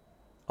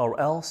 Or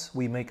else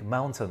we make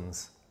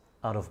mountains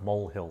out of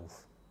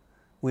molehills.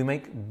 We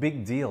make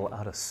big deal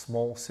out of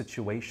small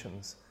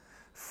situations.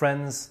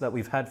 Friends that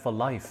we've had for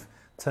life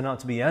turn out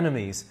to be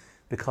enemies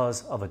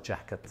because of a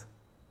jacket.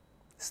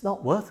 It's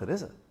not worth it,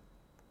 is it?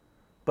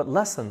 But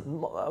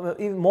listen,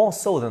 even more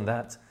so than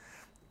that,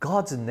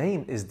 God's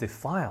name is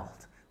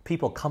defiled.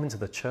 People come into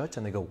the church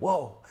and they go,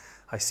 whoa,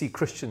 I see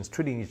Christians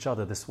treating each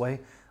other this way.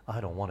 I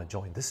don't want to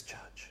join this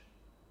church.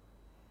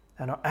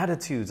 And our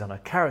attitudes and our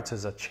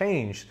characters are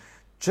changed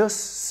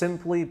just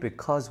simply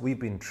because we've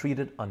been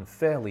treated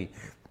unfairly,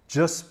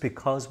 just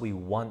because we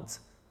want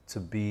to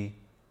be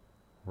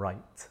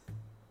right.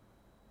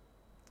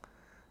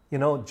 You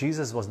know,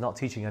 Jesus was not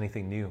teaching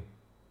anything new.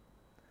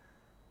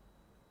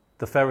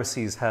 The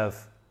Pharisees had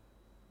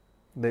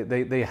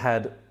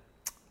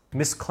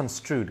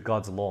misconstrued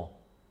God's law.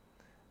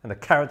 And the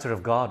character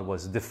of God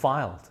was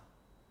defiled.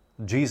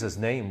 Jesus'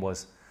 name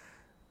was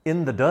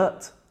in the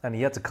dirt, and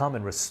he had to come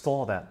and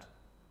restore that.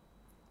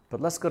 But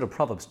let's go to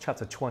Proverbs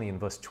chapter 20 and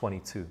verse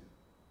 22.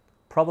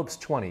 Proverbs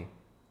 20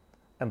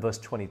 and verse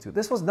 22.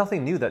 This was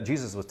nothing new that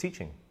Jesus was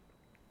teaching.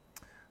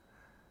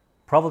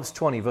 Proverbs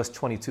 20 verse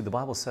 22, the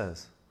Bible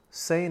says,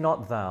 Say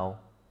not thou,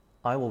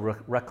 I will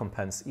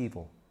recompense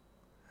evil,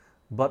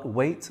 but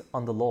wait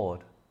on the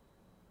Lord,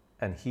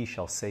 and he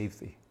shall save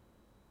thee.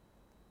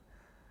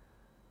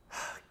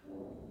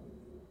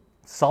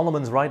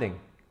 Solomon's writing.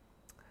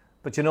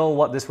 But you know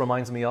what this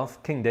reminds me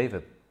of? King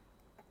David.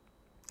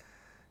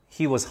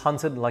 He was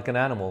hunted like an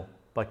animal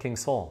by King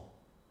Saul.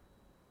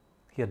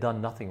 He had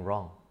done nothing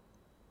wrong.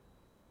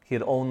 He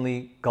had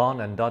only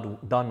gone and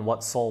done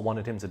what Saul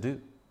wanted him to do.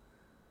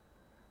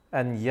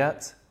 And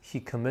yet he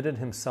committed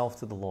himself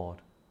to the Lord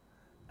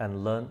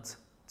and learnt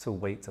to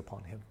wait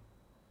upon him.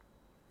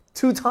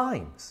 2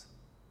 times,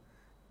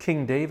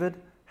 King David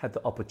had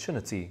the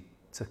opportunity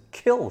to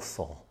kill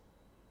Saul.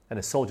 And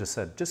his soldiers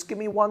said, just give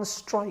me 1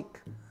 strike.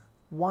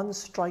 1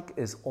 strike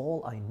is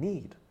all I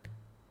need.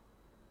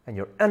 And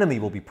your enemy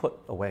will be put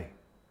away.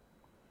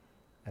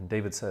 And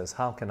David says,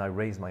 how can I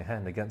raise my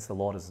hand against the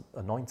Lord's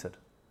anointed?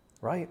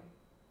 Right?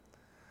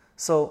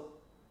 So,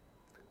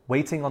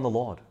 waiting on the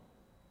Lord.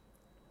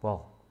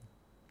 Well,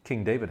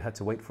 King David had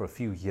to wait for a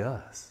few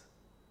years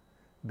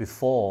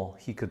before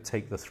he could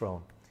take the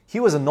throne. He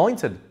was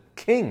anointed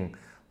king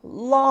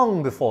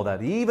long before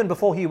that, even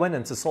before he went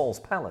into Saul's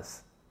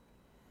palace.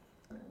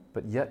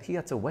 But yet he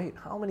had to wait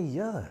how many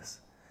years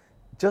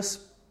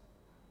just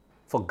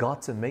for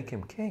God to make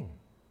him king?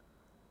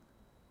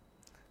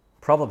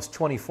 Proverbs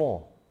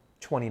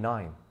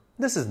 24:29.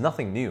 This is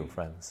nothing new,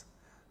 friends.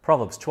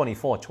 Proverbs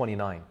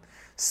 24:29.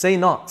 Say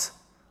not,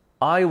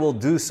 I will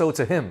do so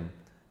to him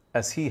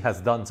as he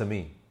has done to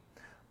me.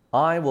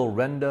 I will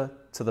render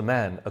to the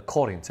man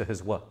according to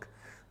his work.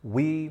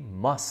 We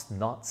must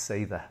not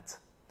say that.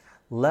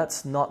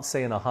 Let's not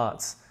say in our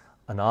hearts,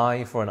 an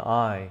eye for an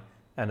eye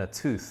and a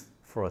tooth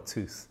for a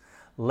tooth.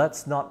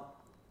 Let's not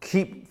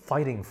keep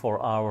fighting for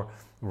our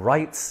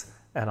rights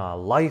and our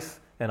life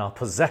and our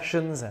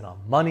possessions and our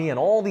money and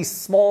all these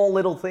small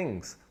little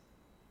things.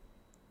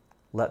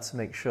 Let's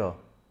make sure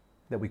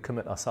that we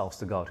commit ourselves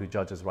to God who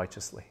judges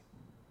righteously.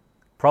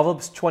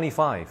 Proverbs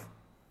 25,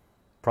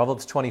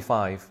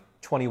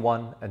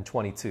 21 and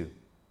 22.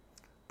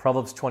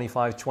 Proverbs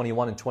 25,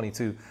 21 and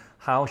 22.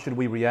 How should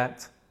we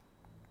react?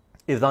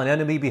 If thine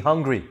enemy be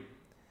hungry,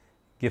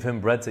 give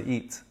him bread to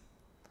eat.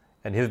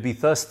 And if he be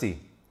thirsty,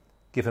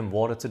 give him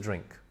water to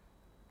drink.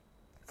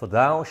 For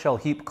thou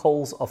shalt heap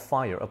coals of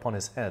fire upon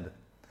his head,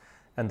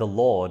 and the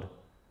Lord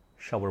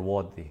shall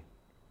reward thee.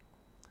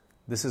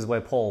 This is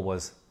where Paul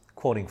was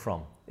quoting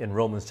from in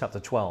Romans chapter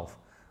 12,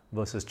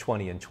 verses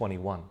 20 and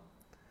 21.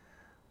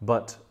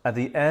 But at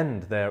the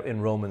end there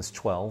in Romans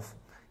 12,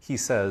 he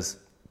says,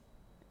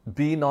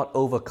 be not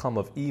overcome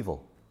of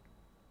evil,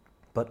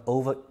 but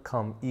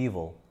overcome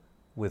evil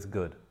with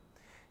good.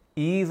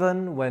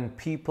 Even when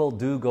people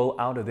do go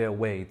out of their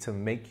way to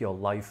make your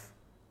life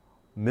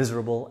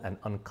miserable and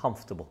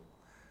uncomfortable,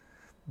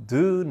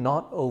 do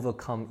not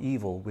overcome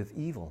evil with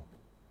evil.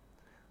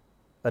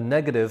 A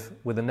negative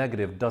with a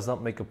negative does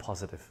not make a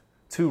positive.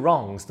 Two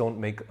wrongs don't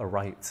make a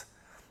right.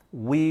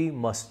 We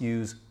must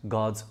use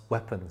God's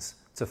weapons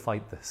to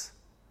fight this.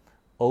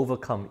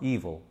 Overcome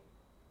evil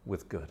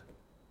with good.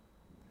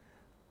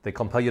 They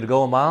compel you to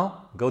go a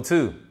mile, go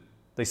 2.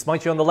 They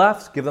smite you on the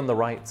left, give them the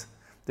right.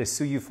 They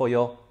sue you for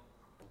your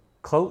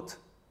coat,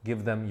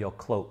 give them your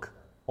cloak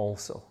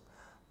also.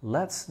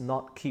 Let's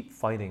not keep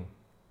fighting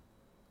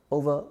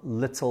over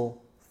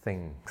little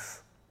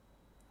things.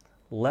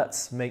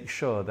 Let's make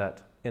sure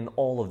that in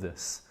all of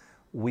this,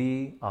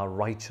 we are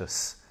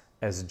righteous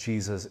as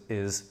Jesus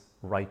is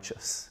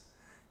righteous.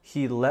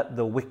 He let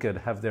the wicked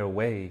have their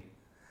way,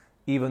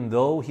 even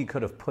though he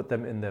could have put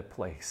them in their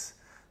place.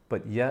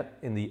 But yet,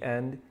 in the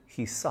end,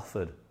 he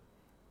suffered,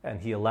 and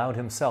he allowed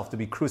himself to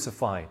be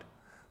crucified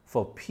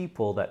for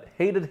people that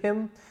hated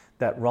him,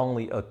 that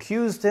wrongly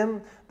accused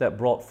him, that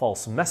brought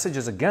false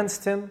messages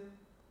against him.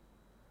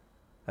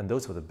 And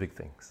those were the big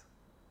things.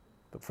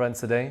 But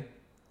friends, today,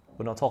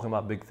 we're not talking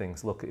about big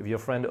things. Look, if your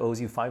friend owes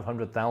you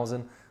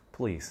 $500,000,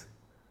 please,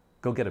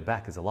 go get it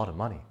back. It's a lot of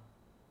money.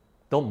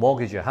 Don't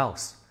mortgage your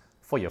house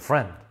for your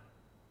friend.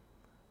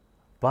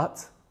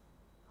 But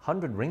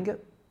 100 ringgit,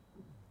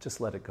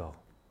 just let it go.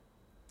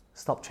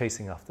 Stop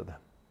chasing after them.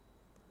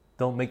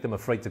 Don't make them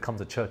afraid to come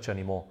to church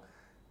anymore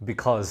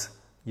because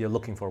you're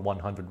looking for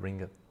 100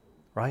 ringgit,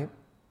 right?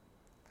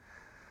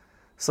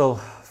 So,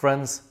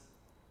 friends,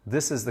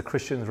 this is the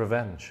Christian's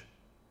revenge.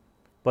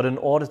 But in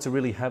order to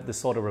really have this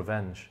sort of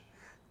revenge,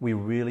 we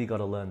really got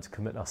to learn to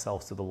commit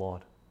ourselves to the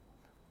Lord.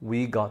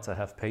 We got to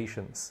have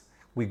patience.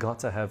 We got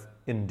to have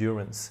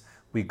endurance.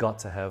 We got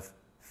to have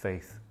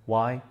faith.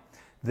 Why?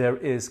 There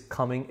is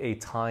coming a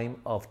time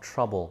of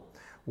trouble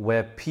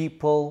where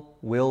people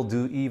will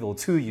do evil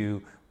to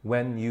you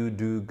when you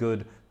do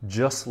good,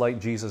 just like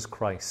Jesus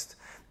Christ.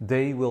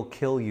 They will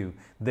kill you.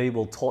 They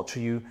will torture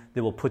you.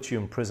 They will put you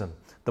in prison.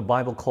 The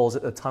Bible calls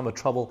it a time of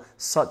trouble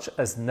such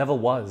as never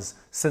was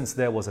since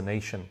there was a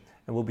nation.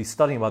 And we'll be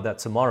studying about that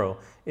tomorrow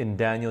in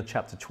Daniel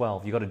chapter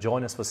 12. You got to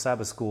join us for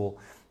Sabbath school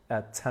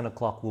at 10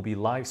 o'clock. We'll be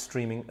live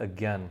streaming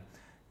again.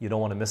 You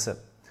don't want to miss it.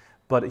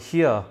 But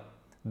here,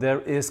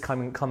 there is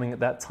coming at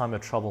that time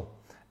of trouble.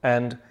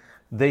 And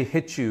they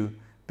hit you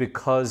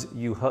because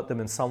you hurt them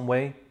in some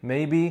way.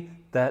 Maybe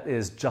that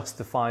is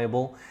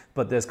justifiable,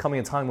 but there's coming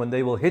a time when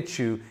they will hit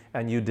you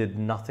and you did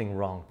nothing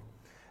wrong.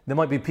 There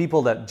might be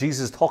people that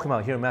Jesus is talking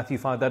about here in Matthew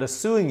 5 that are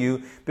suing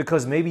you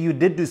because maybe you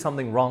did do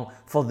something wrong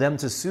for them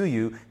to sue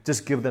you.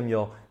 Just give them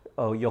your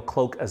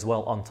cloak as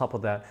well on top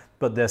of that.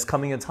 But there's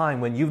coming a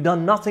time when you've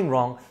done nothing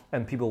wrong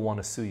and people want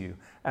to sue you,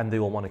 and they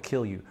will want to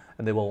kill you,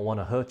 and they will want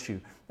to hurt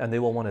you, and they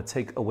will want to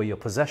take away your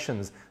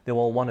possessions. They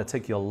will want to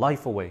take your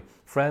life away.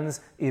 Friends,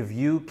 if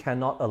you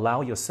cannot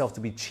allow yourself to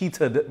be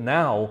cheated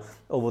now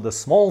over the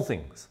small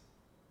things,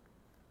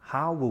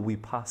 how will we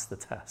pass the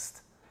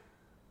test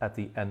at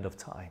the end of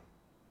time?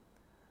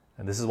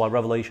 And this is why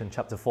Revelation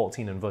chapter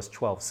 14 and verse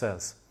 12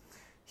 says,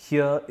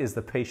 here is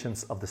the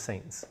patience of the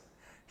saints.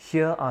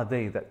 Here are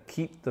they that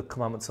keep the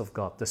commandments of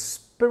God, the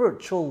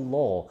spiritual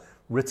law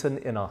written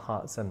in our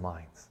hearts and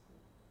minds,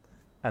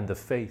 and the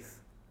faith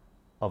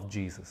of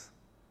Jesus.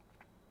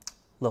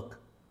 Look,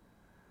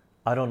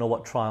 I don't know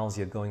what trials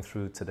you're going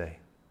through today.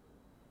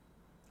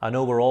 I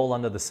know we're all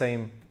under the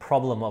same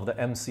problem of the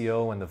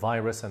MCO and the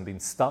virus and being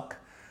stuck,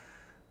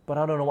 but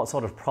I don't know what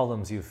sort of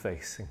problems you're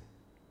facing.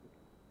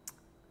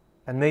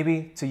 And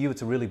maybe to you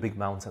it's a really big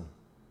mountain.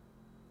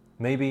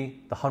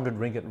 Maybe the 100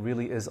 ringgit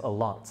really is a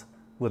lot.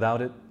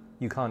 Without it,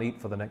 you can't eat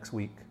for the next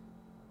week.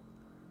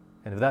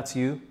 And if that's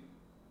you,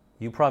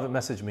 you private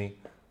message me,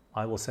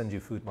 I will send you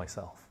food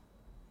myself.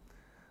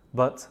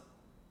 But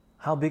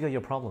how big are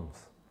your problems?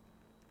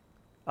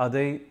 Are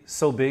they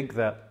so big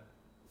that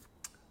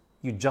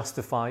you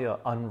justify an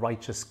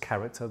unrighteous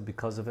character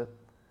because of it?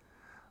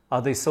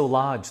 Are they so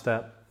large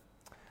that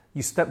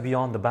you step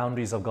beyond the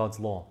boundaries of God's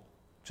law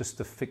just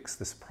to fix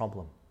this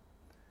problem?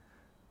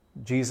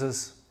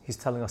 Jesus, he's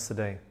telling us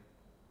today,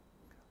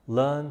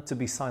 learn to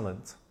be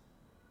silent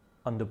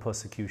under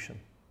persecution.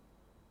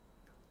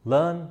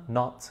 Learn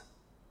not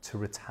to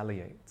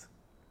retaliate.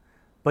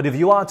 But if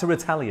you are to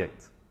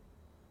retaliate,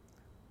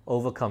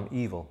 overcome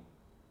evil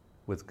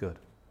with good,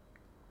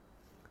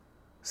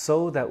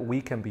 so that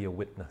we can be a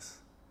witness.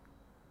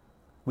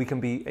 We can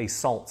be a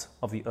salt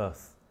of the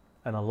earth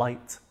and a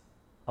light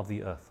of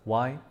the earth.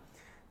 Why?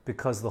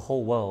 Because the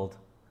whole world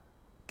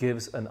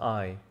gives an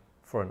eye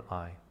for an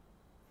eye.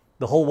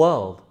 The whole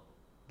world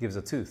gives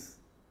a tooth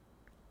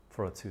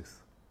for a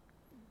tooth.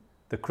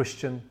 The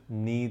Christian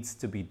needs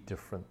to be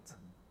different.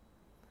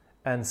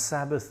 And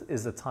Sabbath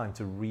is the time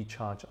to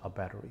recharge our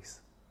batteries.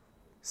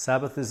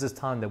 Sabbath is this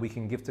time that we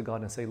can give to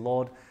God and say,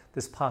 Lord,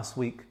 this past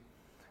week,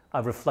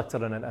 I've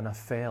reflected on it and I've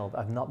failed.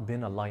 I've not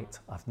been a light.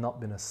 I've not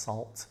been a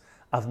salt.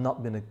 I've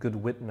not been a good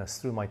witness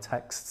through my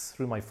texts,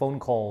 through my phone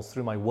calls,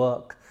 through my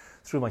work,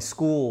 through my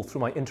school, through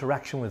my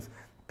interaction with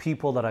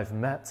people that I've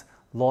met.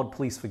 Lord,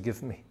 please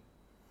forgive me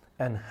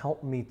and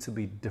help me to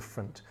be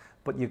different.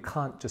 But you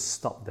can't just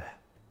stop there.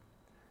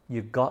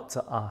 You've got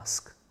to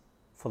ask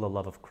for the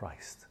love of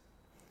Christ.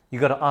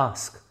 You've got to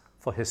ask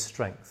for His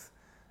strength.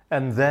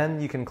 And then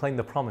you can claim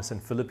the promise in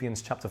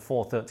Philippians chapter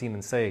 4:13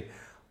 and say,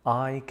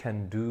 I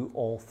can do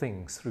all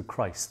things through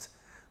Christ,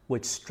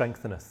 which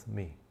strengtheneth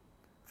me.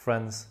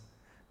 Friends,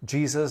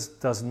 Jesus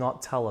does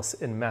not tell us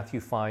in Matthew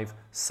 5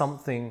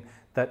 something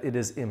that it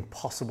is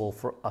impossible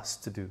for us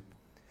to do.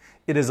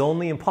 It is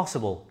only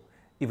impossible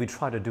if we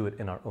try to do it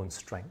in our own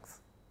strength.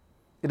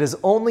 It is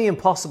only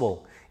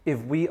impossible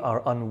if we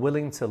are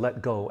unwilling to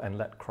let go and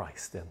let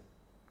Christ in.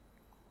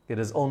 It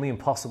is only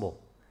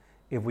impossible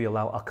if we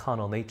allow our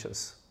carnal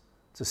natures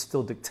to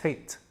still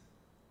dictate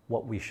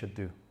what we should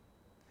do.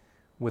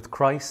 With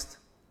Christ,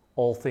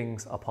 all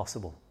things are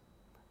possible.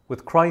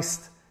 With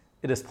Christ,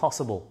 it is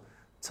possible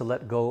to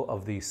let go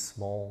of these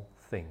small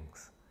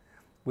things.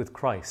 With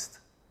Christ,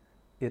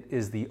 it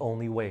is the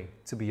only way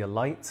to be a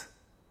light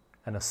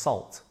and a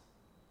salt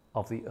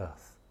of the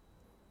earth.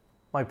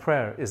 My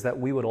prayer is that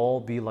we would all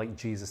be like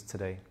Jesus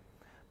today,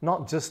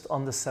 not just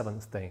on the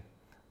seventh day,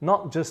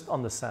 not just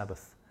on the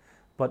Sabbath,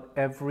 but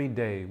every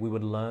day we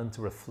would learn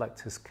to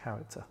reflect His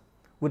character.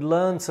 We'd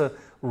learn to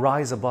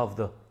rise above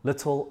the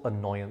little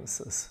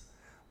annoyances.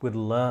 We'd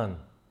learn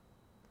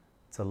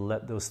to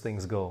let those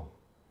things go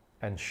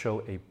and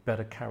show a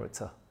better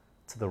character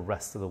to the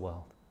rest of the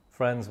world.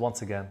 Friends,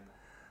 once again,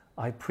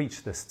 I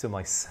preach this to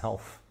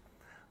myself.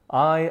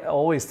 I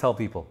always tell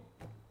people,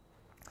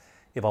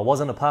 if I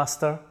wasn't a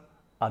pastor,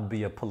 I'd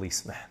be a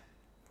policeman.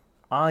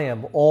 I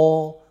am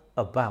all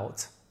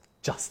about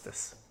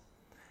justice.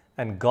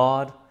 And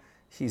God,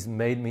 He's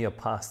made me a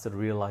pastor to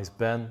realize,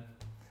 Ben,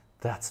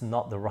 that's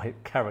not the right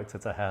character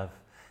to have.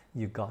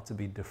 You've got to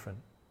be different.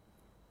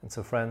 And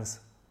so friends,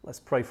 let's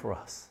pray for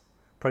us.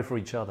 Pray for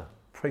each other.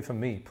 Pray for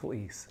me,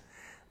 please,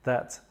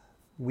 that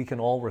we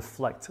can all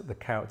reflect the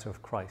character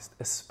of Christ,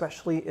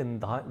 especially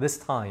in this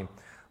time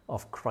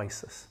of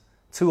crisis.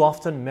 Too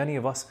often, many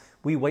of us,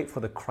 we wait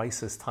for the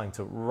crisis time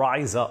to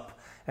rise up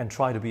and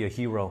try to be a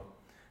hero,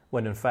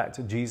 when in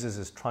fact, Jesus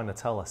is trying to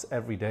tell us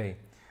every day,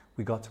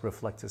 we got to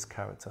reflect His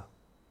character.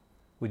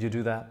 Would you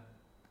do that?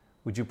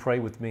 Would you pray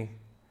with me?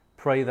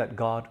 Pray that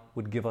God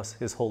would give us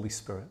His Holy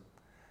Spirit,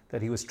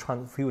 that He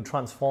would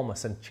transform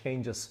us and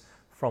change us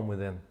from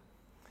within,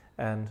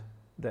 and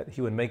that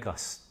He would make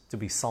us to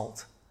be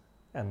salt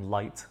and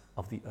light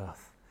of the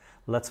earth.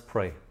 Let's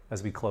pray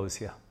as we close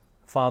here.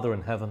 Father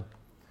in heaven,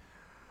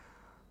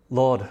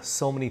 Lord,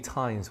 so many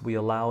times we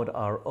allowed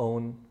our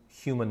own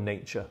human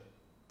nature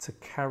to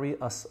carry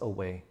us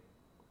away.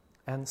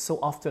 And so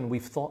often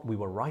we've thought we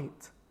were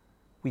right.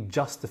 We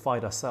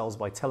justified ourselves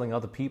by telling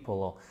other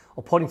people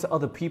or pointing to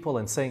other people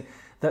and saying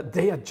that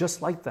they are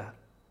just like that.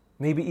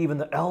 Maybe even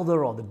the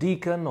elder or the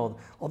deacon or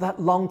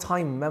that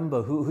long-time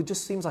member who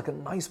just seems like a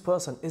nice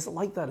person is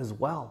like that as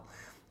well.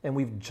 And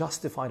we've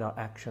justified our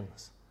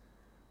actions.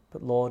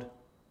 But Lord,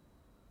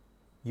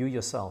 You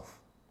yourself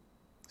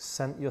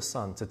sent Your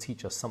Son to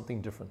teach us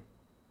something different.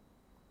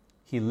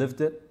 He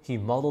lived it, He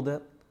modeled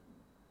it,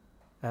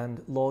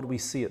 and Lord, we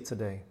see it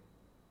today.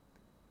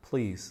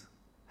 Please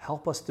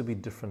help us to be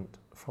different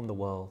from the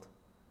world.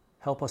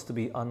 Help us to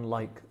be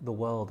unlike the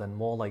world and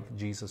more like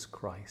Jesus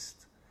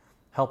Christ.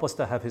 Help us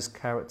to have His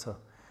character.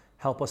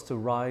 Help us to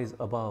rise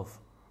above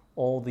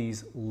all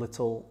these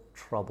little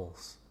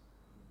troubles.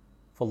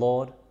 For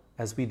Lord,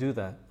 as we do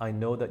that, I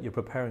know that You're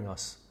preparing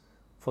us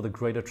for the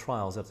greater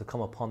trials that have to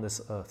come upon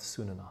this earth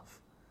soon enough.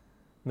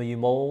 May You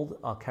mold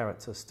our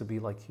characters to be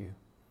like You.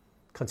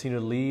 Continue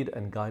to lead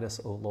and guide us,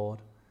 O Lord,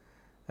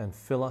 and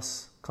fill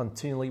us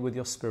continually with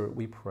Your Spirit,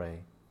 we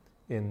pray.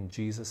 In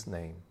Jesus'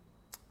 name,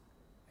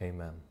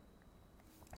 amen.